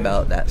everything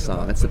about that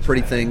song. It's the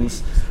Pretty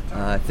Things.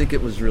 I think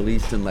it was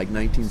released in like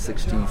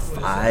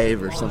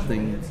 1965 or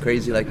something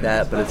crazy like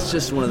that, but it's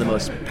just one of the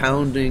most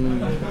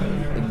pounding,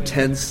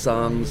 intense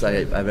songs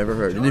I've ever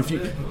heard. And if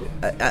you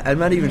I'm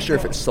not even sure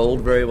if it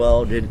sold very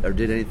well or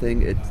did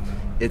anything.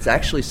 It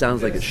actually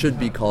sounds like it should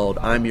be called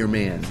 "I'm Your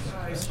Man,"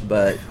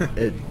 but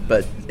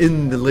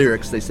in the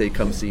lyrics they say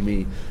 "Come see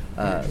me,"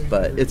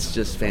 but it's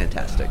just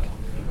fantastic.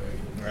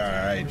 All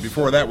right.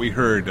 Before that, we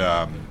heard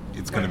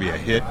it's going to be a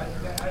hit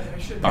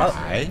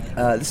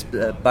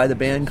by the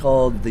band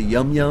called the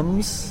Yum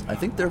Yums. I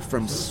think they're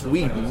from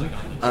Sweden.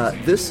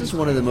 This is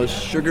one of the most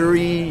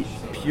sugary,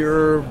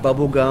 pure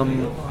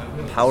bubblegum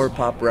power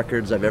pop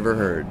records I've ever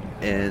heard,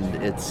 and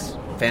it's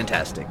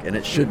fantastic, and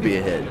it should be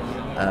a hit.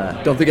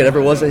 Don't think it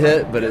ever was a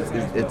hit, but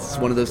it's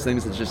one of those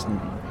things that's just,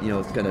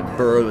 it's going to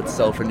burrow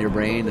itself into your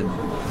brain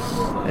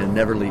and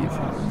never leave.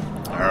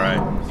 All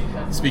right.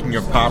 Speaking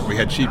of pop, we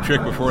had Cheap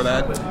Trick before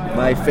that.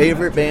 My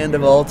favorite band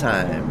of all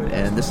time,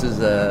 and this is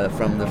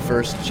from the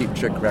first Cheap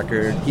Trick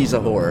record, He's a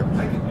Whore,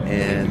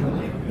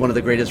 and one of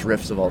the greatest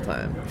riffs of all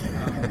time.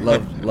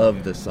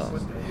 Love this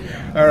song.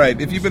 All right,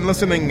 if you've been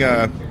listening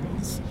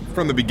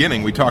from the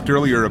beginning, we talked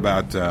earlier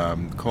about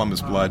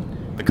Columbus Blood,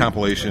 the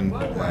compilation.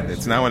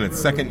 It's now in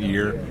its second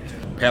year.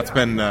 Pat's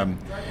been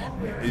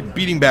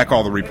beating back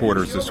all the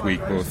reporters this week,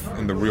 both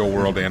in the real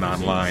world and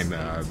online.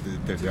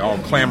 They're all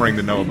clamoring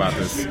to know about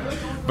this.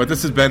 But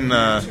this has been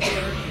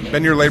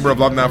your labor of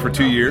love now for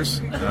 2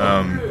 years.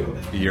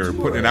 You're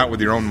putting it out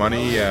with your own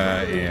money,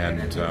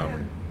 and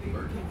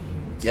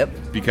yep,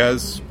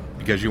 because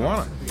you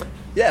want it.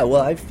 Yeah,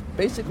 well, I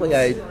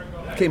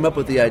came up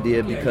with the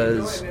idea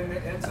because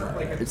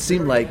it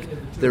seemed like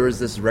there was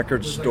this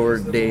record store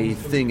day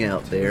thing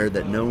out there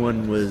that no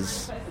one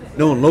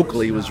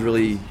locally was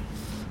really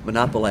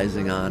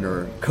monopolizing on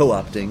or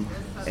co-opting,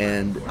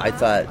 and I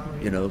thought,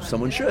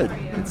 someone should.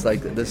 It's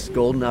like this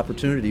golden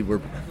opportunity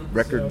where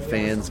record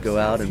fans go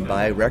out and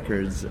buy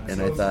records, and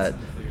I thought,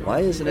 why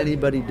isn't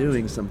anybody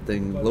doing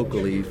something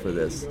locally for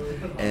this?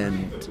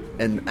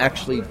 And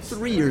actually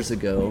 3 years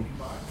ago,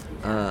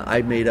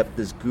 I made up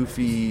this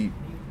goofy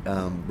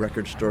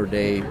record store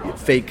day,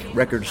 fake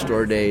record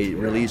store day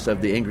release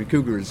of the Angry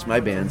Cougars, my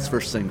band's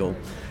first single,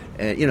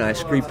 and I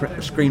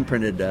screen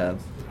printed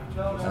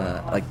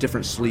like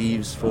different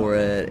sleeves for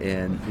it,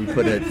 and we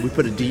put a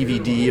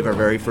DVD of our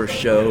very first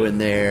show in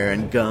there,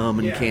 and gum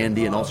and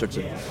candy and all sorts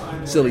of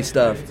silly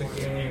stuff,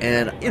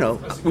 and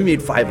we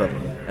made 5 of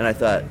them, and I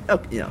thought,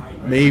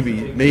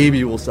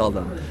 maybe we'll sell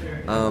them.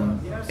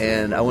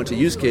 And I went to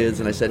Used Kids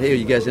and I said, hey, are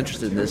you guys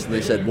interested in this? And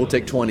they said, we'll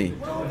take 20.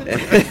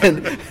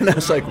 And I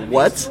was like,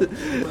 what?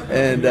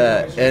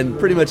 And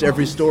pretty much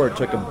every store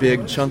took a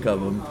big chunk of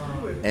them.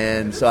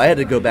 And so I had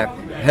to go back.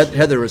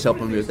 Heather was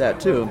helping me with that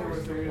too.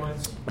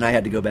 And I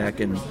had to go back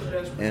and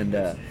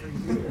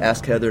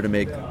ask Heather to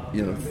make,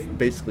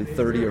 basically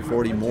 30 or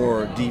 40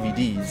 more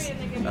DVDs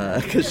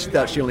because she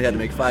thought she only had to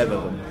make 5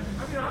 of them.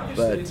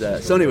 But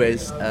so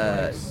anyways,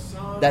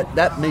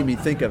 that made me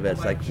think of it.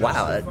 It's like,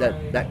 wow,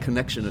 that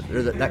connection,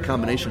 or that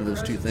combination of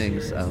those two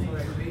things,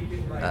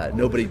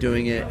 nobody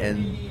doing it,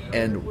 and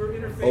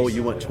oh,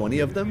 you want 20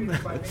 of them?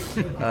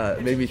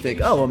 Made me think,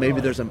 oh well, maybe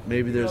there's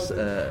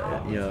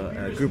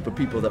a group of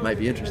people that might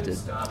be interested,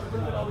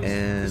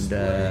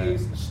 and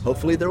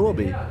hopefully there will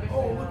be.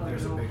 All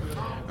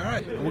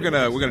right, we're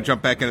gonna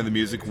jump back into the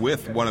music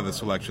with one of the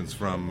selections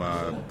from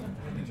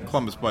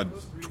Columbus Blood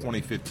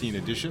 2015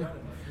 edition.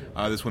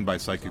 This one by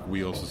Psychic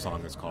Wheels. The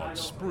song is called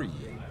Spree.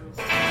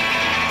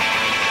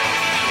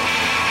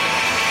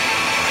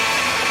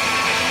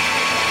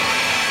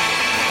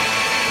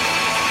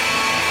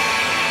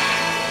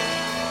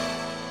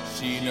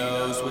 She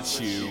knows what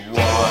she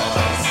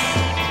wants.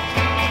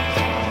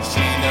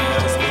 She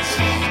knows what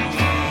she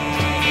needs.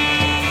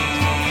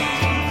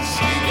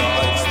 She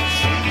likes what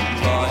she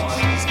likes.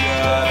 She's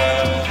got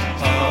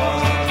a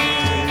hunger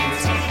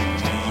to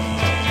feed.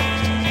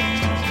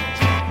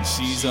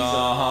 She's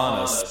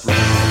on a spree.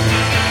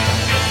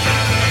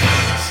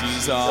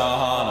 She's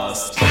on a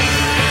spree.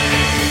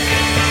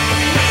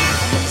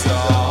 She's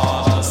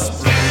on a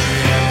spree.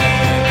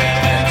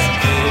 And she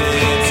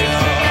gets on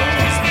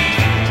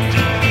me.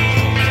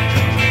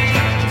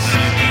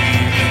 She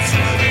needs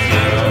to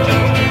go.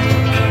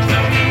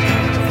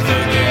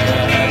 Forget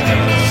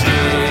her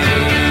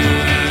shame.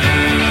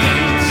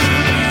 She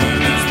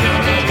needs the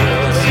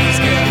world. She's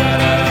got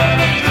a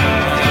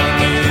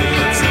hunger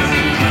to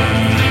feed.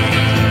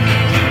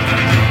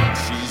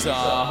 She's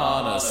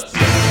on a spree.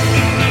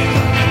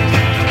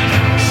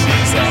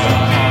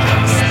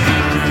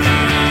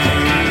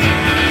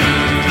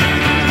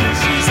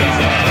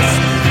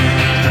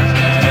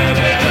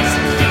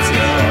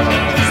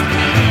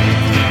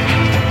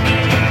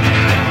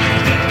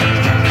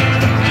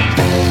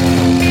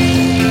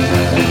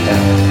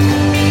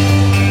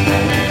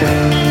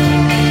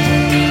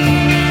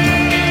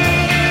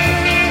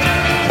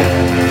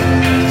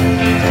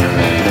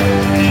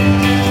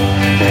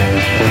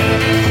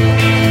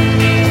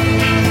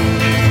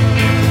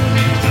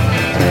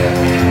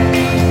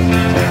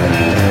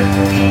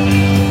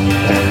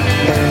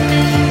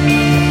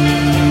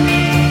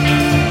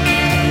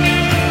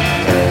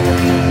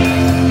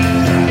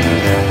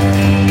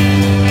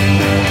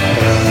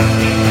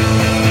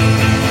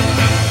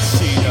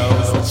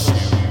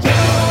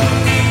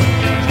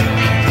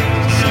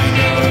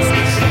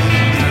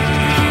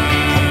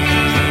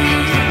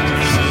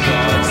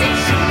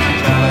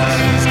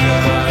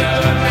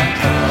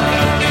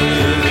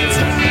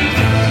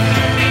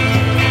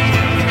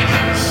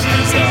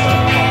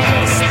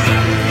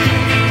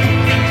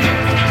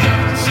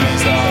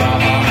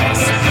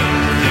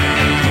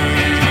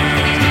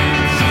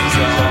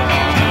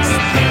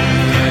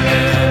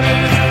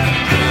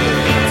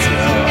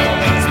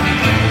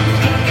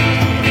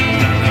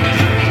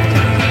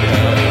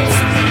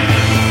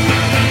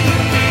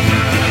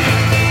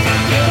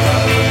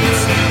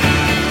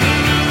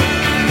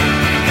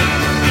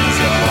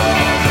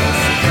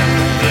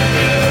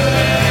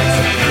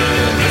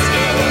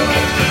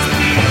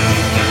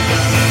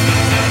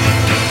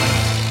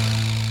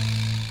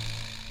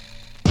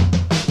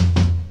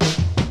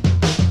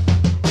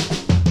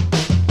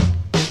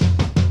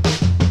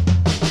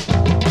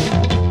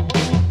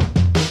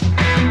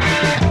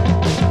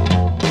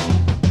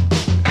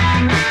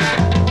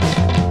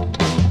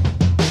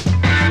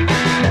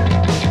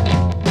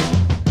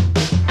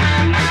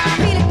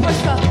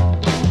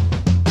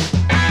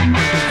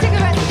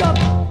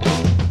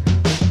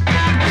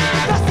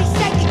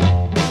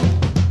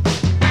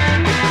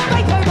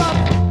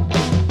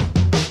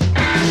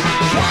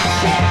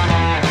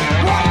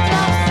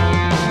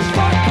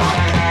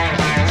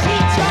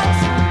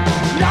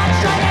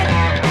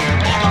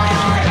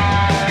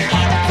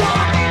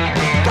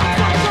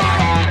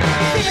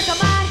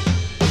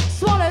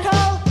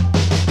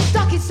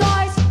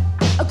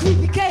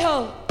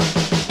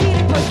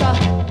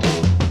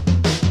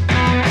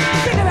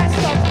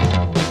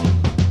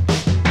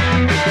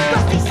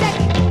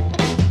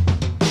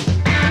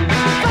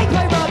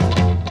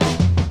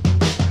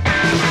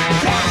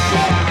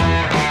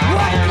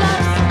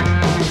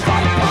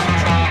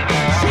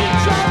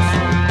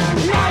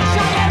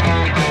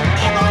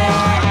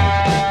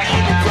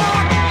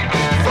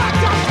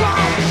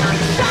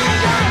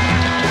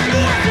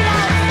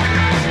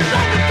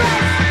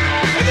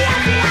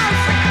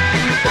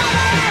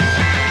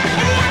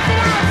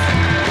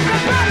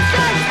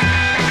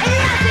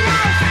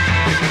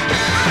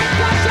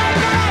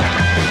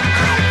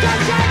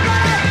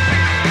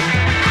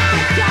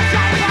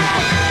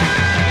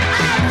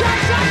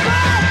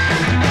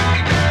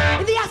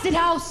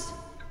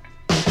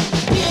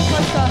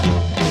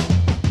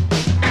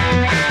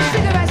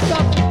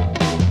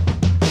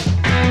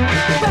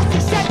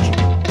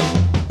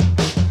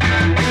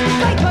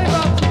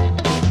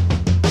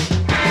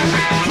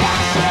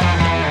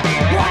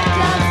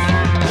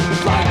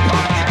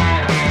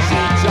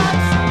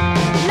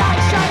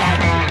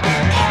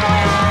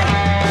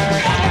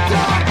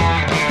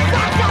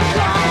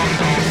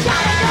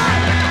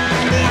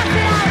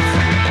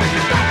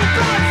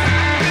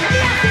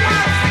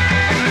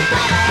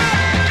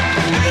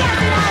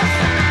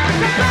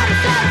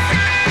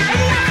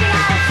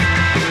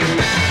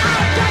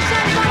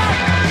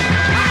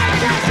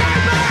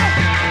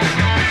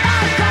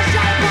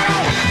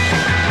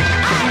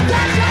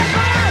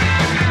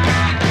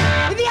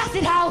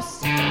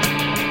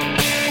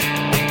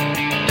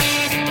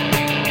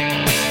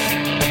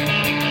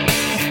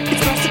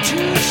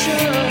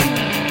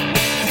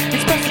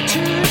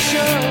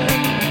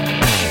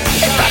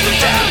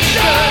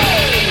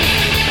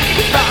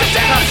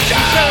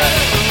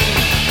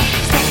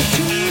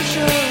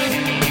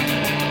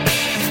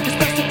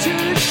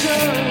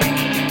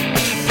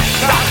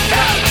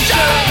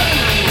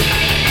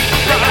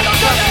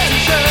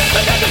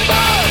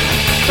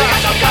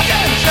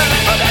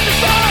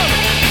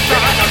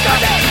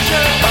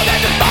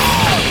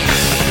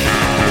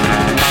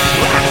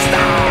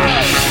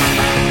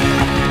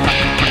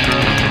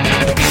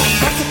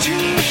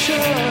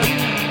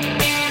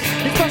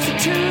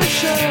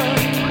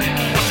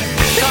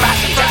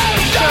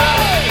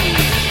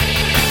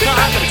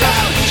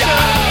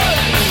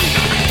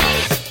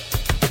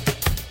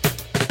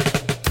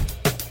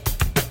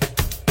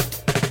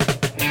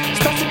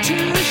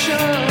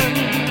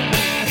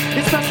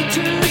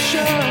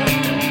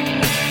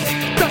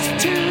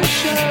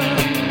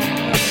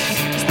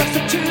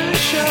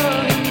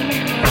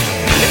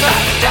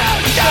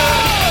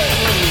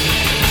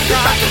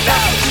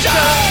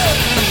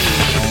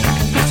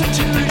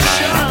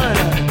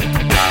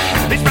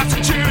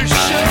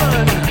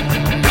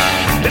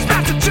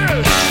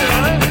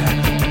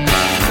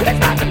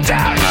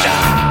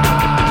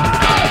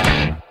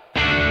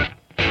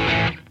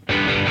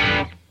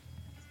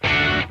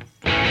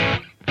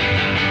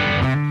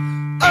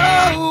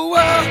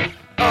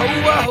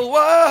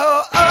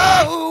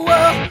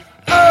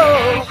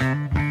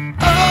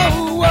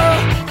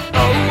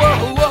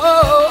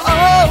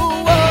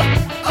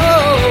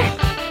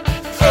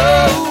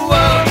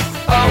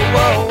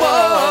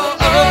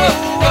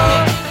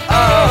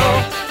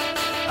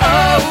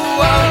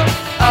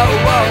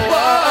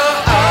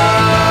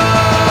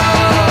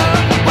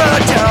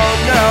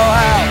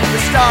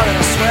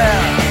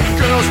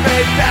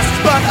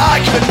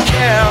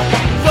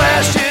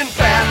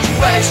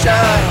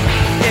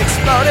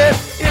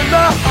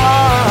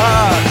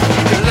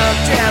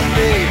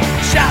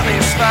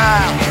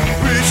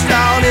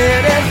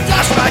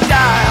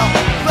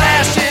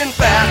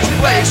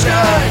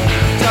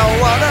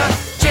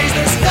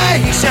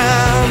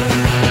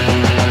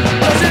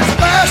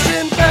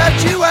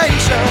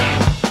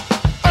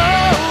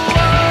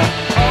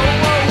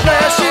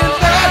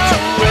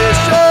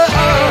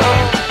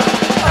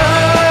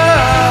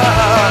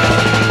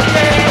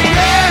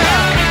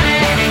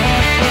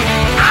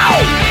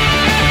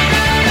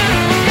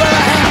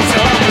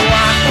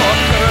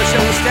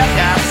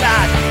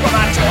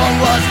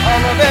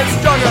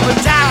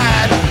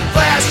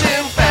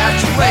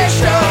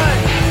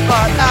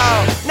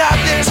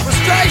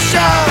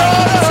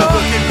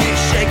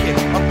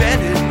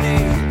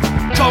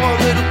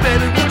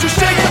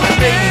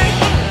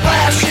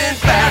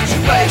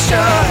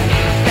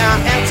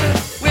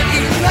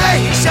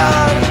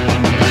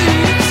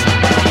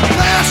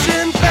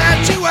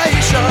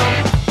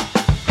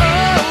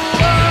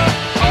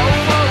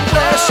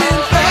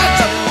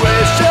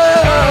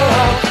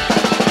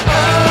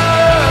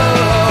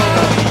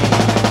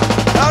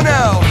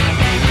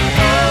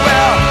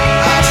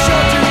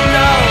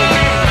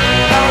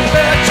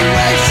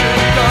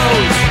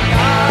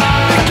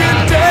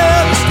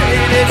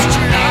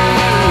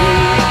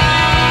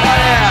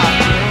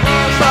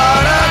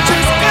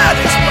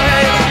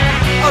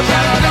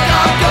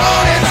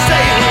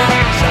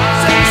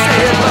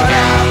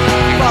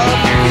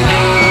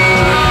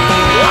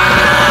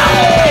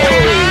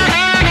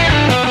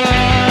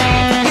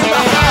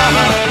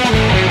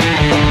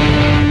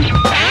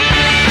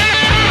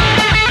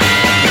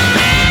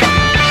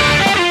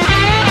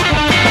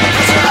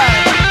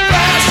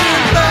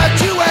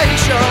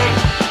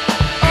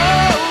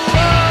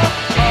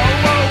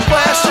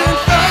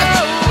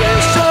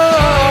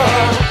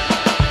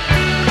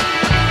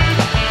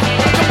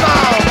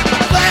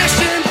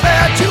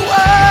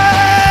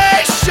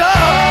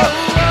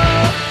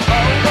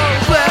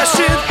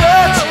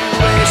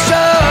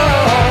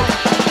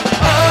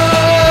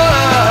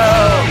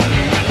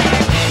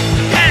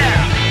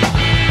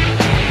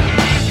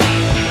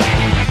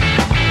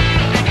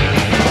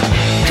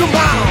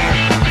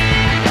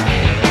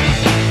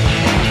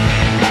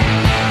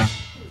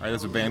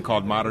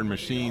 Called Modern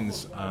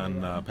Machines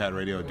on Pat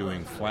Radio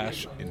doing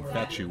Flash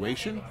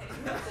Infatuation.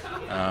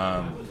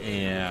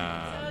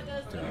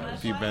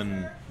 If you've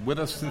been with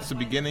us since the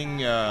beginning,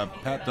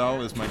 Pat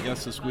Dull is my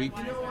guest this week,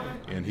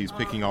 and he's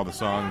picking all the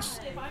songs,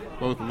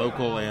 both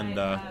local and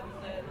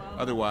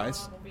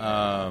otherwise.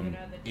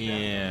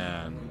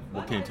 And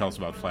what can you tell us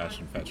about Flash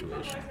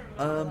Infatuation?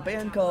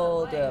 Band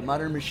called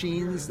Modern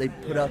Machines. They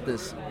put out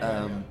this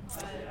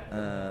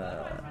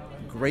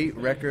great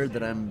record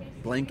that I'm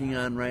blanking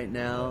on right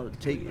now.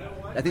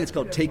 I think it's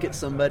called "Take It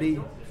Somebody,"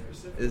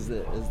 is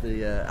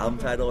the album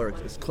title, or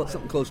it's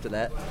something close to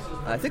that.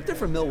 I think they're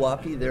from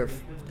Milwaukee.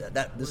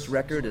 This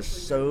record is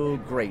so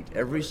great.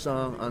 Every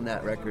song on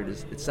that record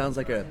it sounds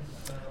like a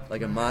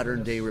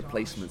modern day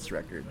Replacements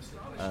record,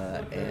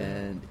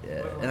 and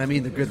I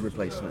mean the good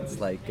Replacements,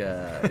 like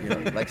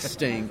like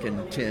Stink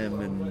and Tim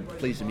and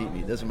Pleased to Meet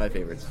Me. Those are my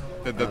favorites.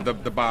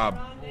 The Bob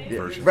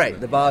version, right?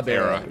 The Bob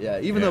era. Yeah,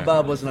 even Yeah. though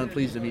Bob wasn't on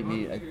Pleased to Meet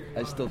Me,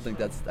 I still think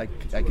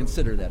I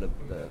consider that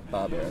the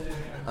Bob era.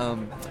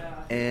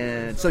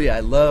 And so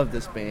I love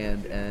this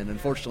band, and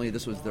unfortunately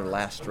this was their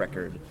last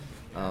record.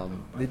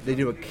 They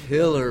do a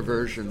killer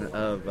version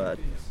of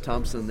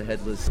Thompson the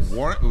Headless.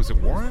 Was it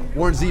Warren?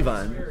 Warren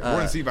Zevon.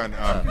 Warren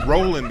Zevon.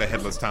 Roland the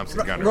Headless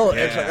Thompson Gunner.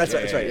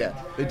 That's right. Yeah,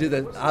 they do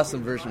the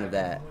awesome version of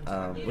that,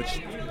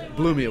 which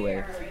blew me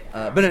away.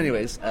 But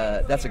anyways,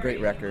 that's a great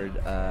record.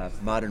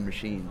 Modern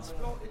Machines.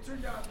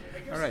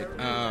 All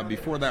right.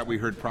 Before that, we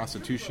heard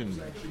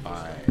Prostitution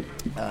by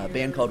A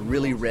band called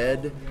Really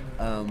Red,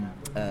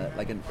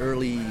 like an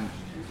early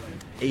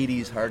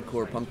 '80s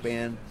hardcore punk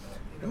band.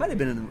 It might have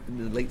been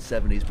in the late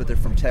 '70s, but they're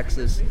from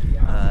Texas.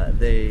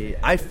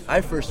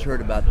 I first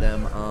heard about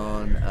them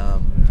on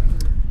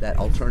that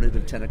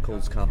Alternative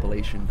Tentacles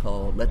compilation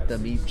called "Let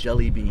Them Eat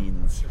Jelly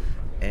Beans,"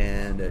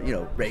 and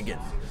Reagan.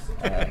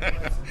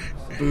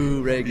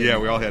 Boo Reagan. Yeah,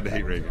 we all had to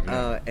hate Reagan.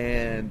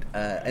 And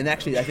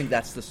actually, I think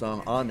that's the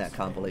song on that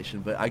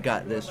compilation. But I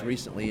got this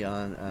recently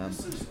on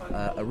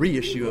a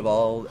reissue of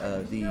all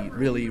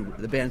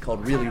the band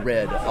called Really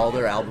Red. All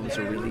their albums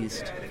are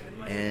released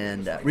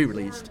and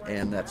re-released,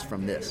 and that's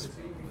from this.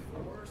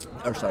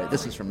 Or sorry,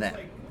 this is from that.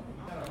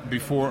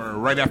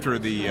 Right after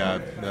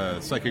the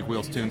Psychic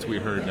Wheels tunes, we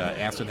heard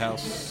Acid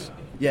House.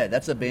 Yeah,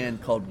 that's a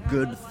band called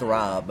Good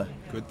Throb.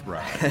 Good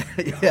Throb.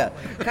 Yeah,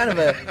 kind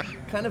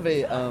of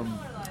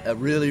a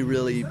really,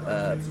 really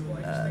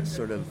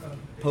sort of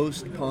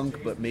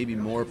post-punk, but maybe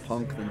more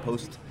punk than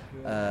post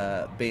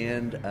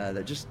band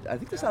that I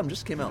think this album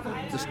just came out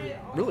just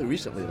really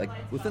recently, like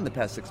within the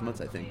past 6 months,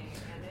 I think.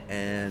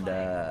 And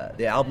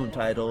the album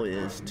title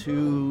is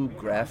too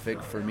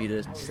graphic for me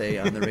to say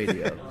on the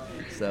radio.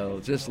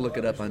 So just look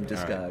it up on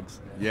Discogs.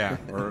 Right. Yeah,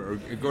 or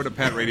go to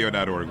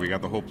patradio.org. We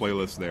got the whole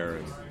playlist there,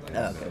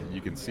 and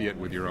you can see it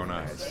with your own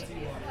eyes.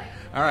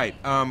 All right.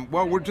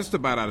 Well, we're just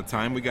about out of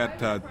time. We got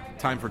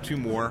time for two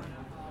more.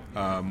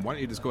 Why don't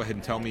you just go ahead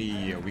and tell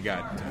me, we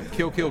got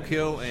Kill, Kill,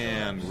 Kill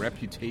and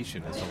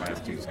Reputation as the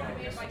last two songs.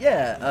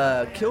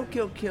 Yeah, Kill,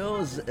 Kill,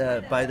 Kill is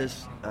by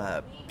this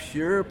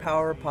pure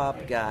power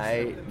pop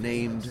guy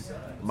named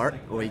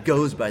he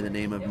goes by the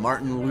name of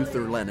Martin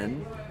Luther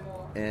Lennon.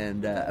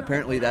 And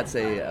apparently that's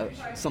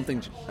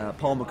something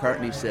Paul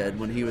McCartney said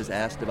when he was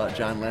asked about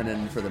John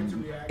Lennon for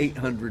the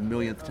 800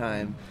 millionth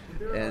time.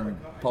 And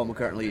Paul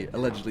McCartney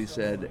allegedly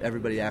said,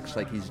 everybody acts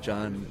like he's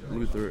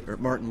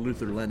Martin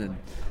Luther Lennon.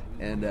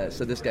 And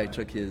so this guy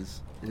took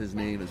his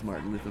name as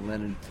Martin Luther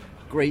Lennon.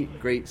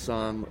 Great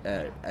song.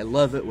 I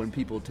love it when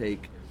people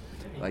take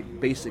like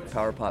basic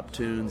power pop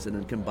tunes and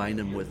then combine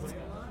them with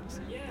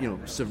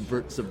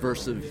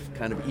subversive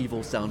kind of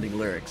evil sounding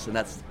lyrics. And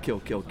that's Kill,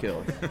 Kill,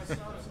 Kill.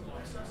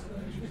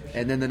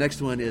 And then the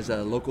next one is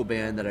a local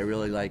band that I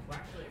really liked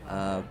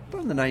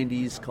from the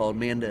 90s called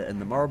Manda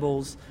and the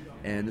Marbles.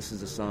 And this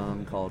is a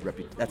song called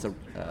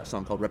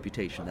song called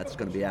Reputation. That's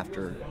going to be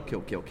after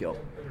Kill, Kill, Kill.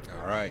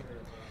 All right.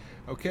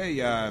 Okay.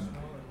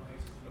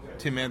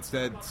 Tim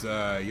Ansted's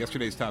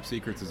Yesterday's Top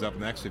Secrets is up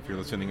next if you're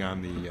listening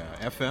on the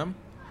FM.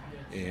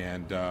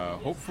 And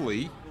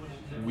hopefully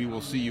we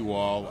will see you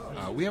all.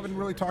 We haven't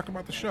really talked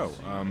about the show.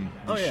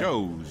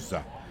 Shows.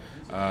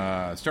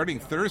 Starting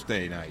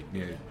Thursday night,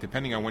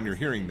 depending on when you're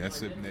hearing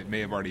this, it may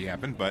have already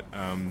happened, but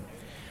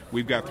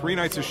we've got 3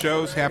 nights of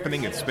shows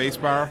happening at Space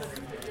Bar.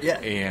 Yeah.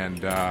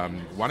 And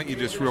why don't you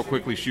just real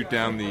quickly shoot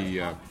down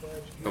the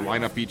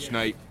lineup each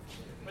night?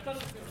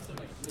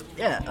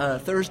 Yeah,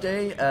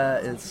 Thursday,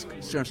 it's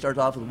going to start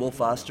off with Wolf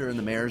Foster and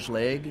the Mayor's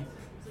Leg,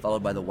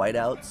 followed by the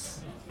Whiteouts,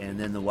 and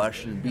then the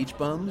Washington Beach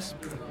Bums.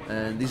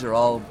 And these are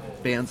all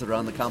bands that are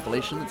on the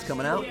compilation that's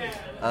coming out.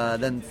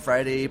 Then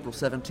Friday, April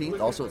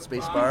 17th, also at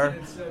Space Bar,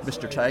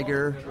 Mr.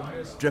 Tiger,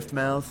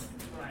 Driftmouth,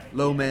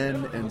 Low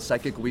Men, and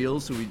Psychic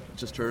Wheels, who we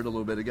just heard a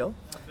little bit ago.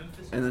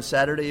 And then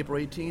Saturday,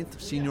 April 18th,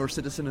 Senior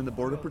Citizen and the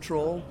Border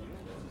Patrol,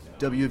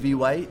 W.V.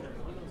 White,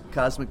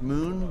 Cosmic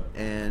Moon,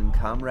 and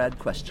Comrade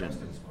Question.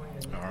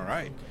 All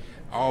right.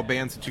 All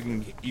bands that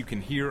you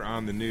can hear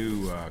on the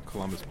new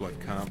Columbus Blood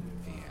comp.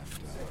 And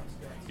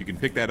you can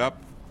pick that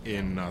up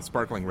in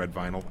sparkling red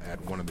vinyl at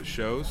one of the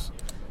shows.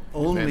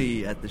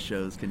 Only at the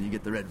shows can you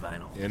get the red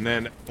vinyl. And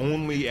then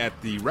only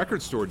at the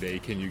record store day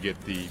can you get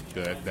the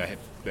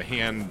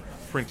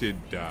hand-printed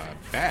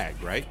bag,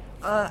 right?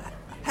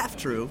 Half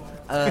true.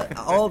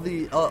 All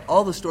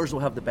the stores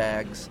will have the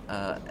bags,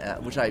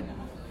 which I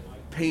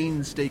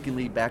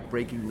painstakingly,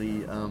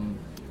 backbreakingly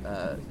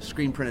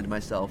screen printed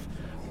myself.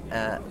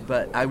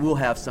 But I will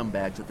have some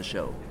bags at the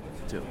show,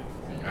 too.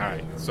 All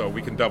right, so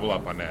we can double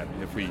up on that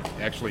if we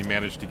actually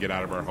manage to get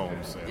out of our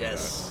homes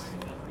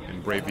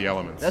and brave the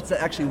elements. That's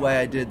actually why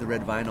I did the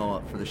red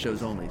vinyl for the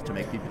shows only, to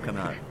make people come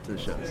out to the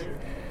shows.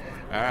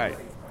 All right.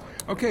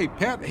 Okay,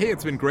 Pat, hey,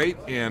 it's been great,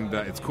 and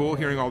it's cool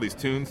hearing all these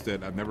tunes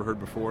that I've never heard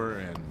before,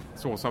 and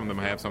so some of them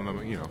I have, some of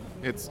them,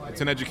 it's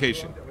an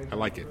education. I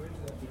like it.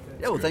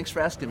 Yeah, well, thanks for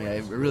asking me. I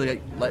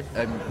really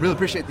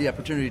appreciate the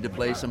opportunity to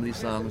play some of these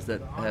songs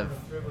that have,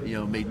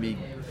 made me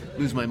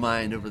lose my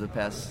mind over the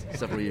past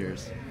several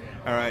years.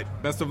 All right,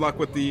 best of luck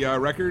with the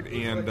record,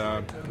 and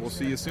we'll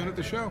see you soon at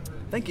the show.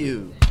 Thank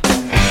you.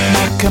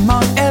 Come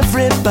on,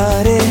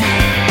 everybody.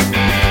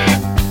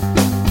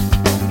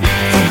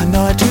 From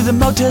Hanoi to the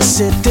Motor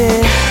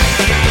City,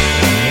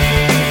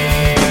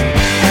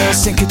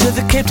 Helsinki to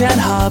the Cape Town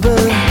Harbor,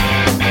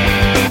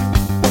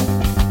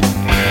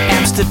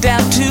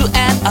 Amsterdam to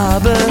Ann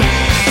Arbor.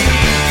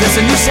 There's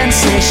a new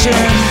sensation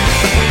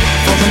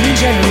for the new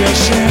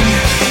generation,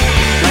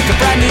 like a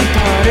brand new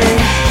party.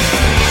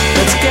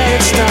 Let's get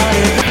it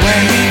started.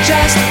 When you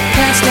just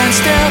can't stand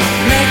still,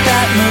 make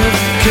that move.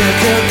 Kill,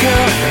 kill,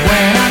 kill.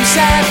 When I'm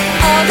sad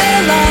all day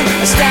long,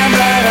 I stand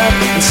right up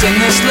and sing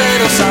this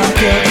little song.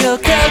 Kill, kill,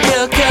 kill,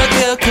 kill, kill,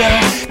 kill,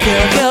 kill.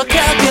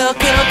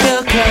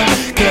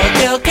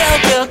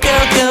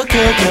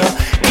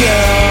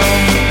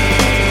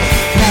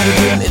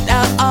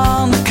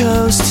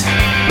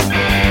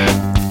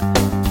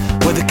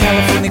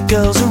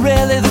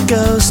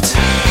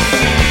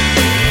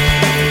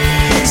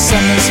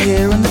 is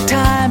here and the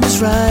time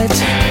is right.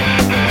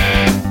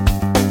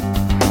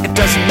 It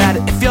doesn't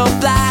matter if you're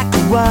black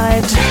or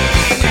white,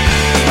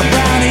 a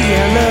brown or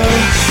yellow,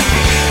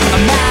 a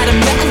mad or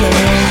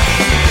mellow.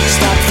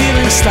 Stop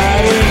feeling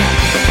slighted,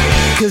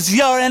 'cause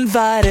you're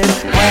invited.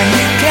 When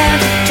you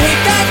can't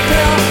take that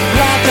pill,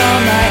 rock all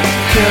night,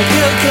 kill,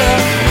 kill, kill.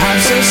 I'm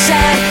so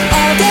sad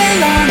all day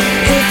long.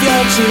 If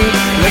you're true,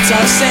 let's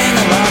all sing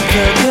along.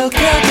 Kill, kill,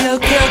 kill, kill,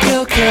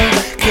 kill, kill,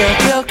 kill,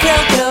 kill, kill,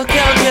 kill, kill,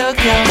 kill, kill,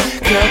 kill,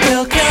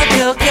 kill, kill.